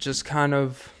just kind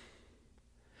of,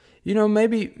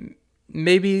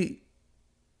 maybe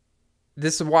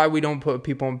this is why we don't put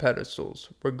people on pedestals,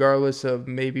 regardless of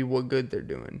maybe what good they're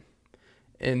doing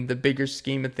in the bigger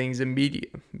scheme of things in media.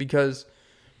 Because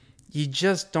you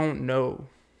just don't know.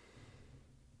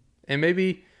 I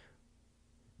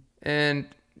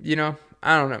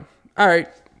don't know. All right,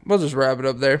 we'll just wrap it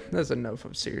up there. That's enough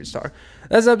of serious talk.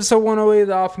 That's episode 108 of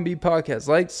the Off and Beat podcast.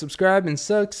 Like, subscribe, and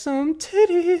suck some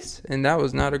titties. And that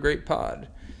was not a great pod.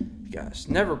 Gosh,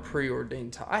 never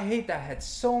preordained. I hate that I had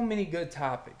so many good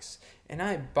topics, and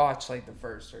I botched like the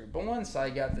first three. But once I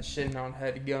got the shitting on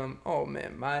head gum, oh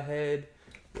man, my head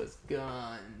was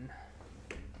gone.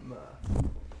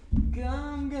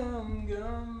 Gum,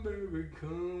 baby,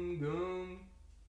 gum.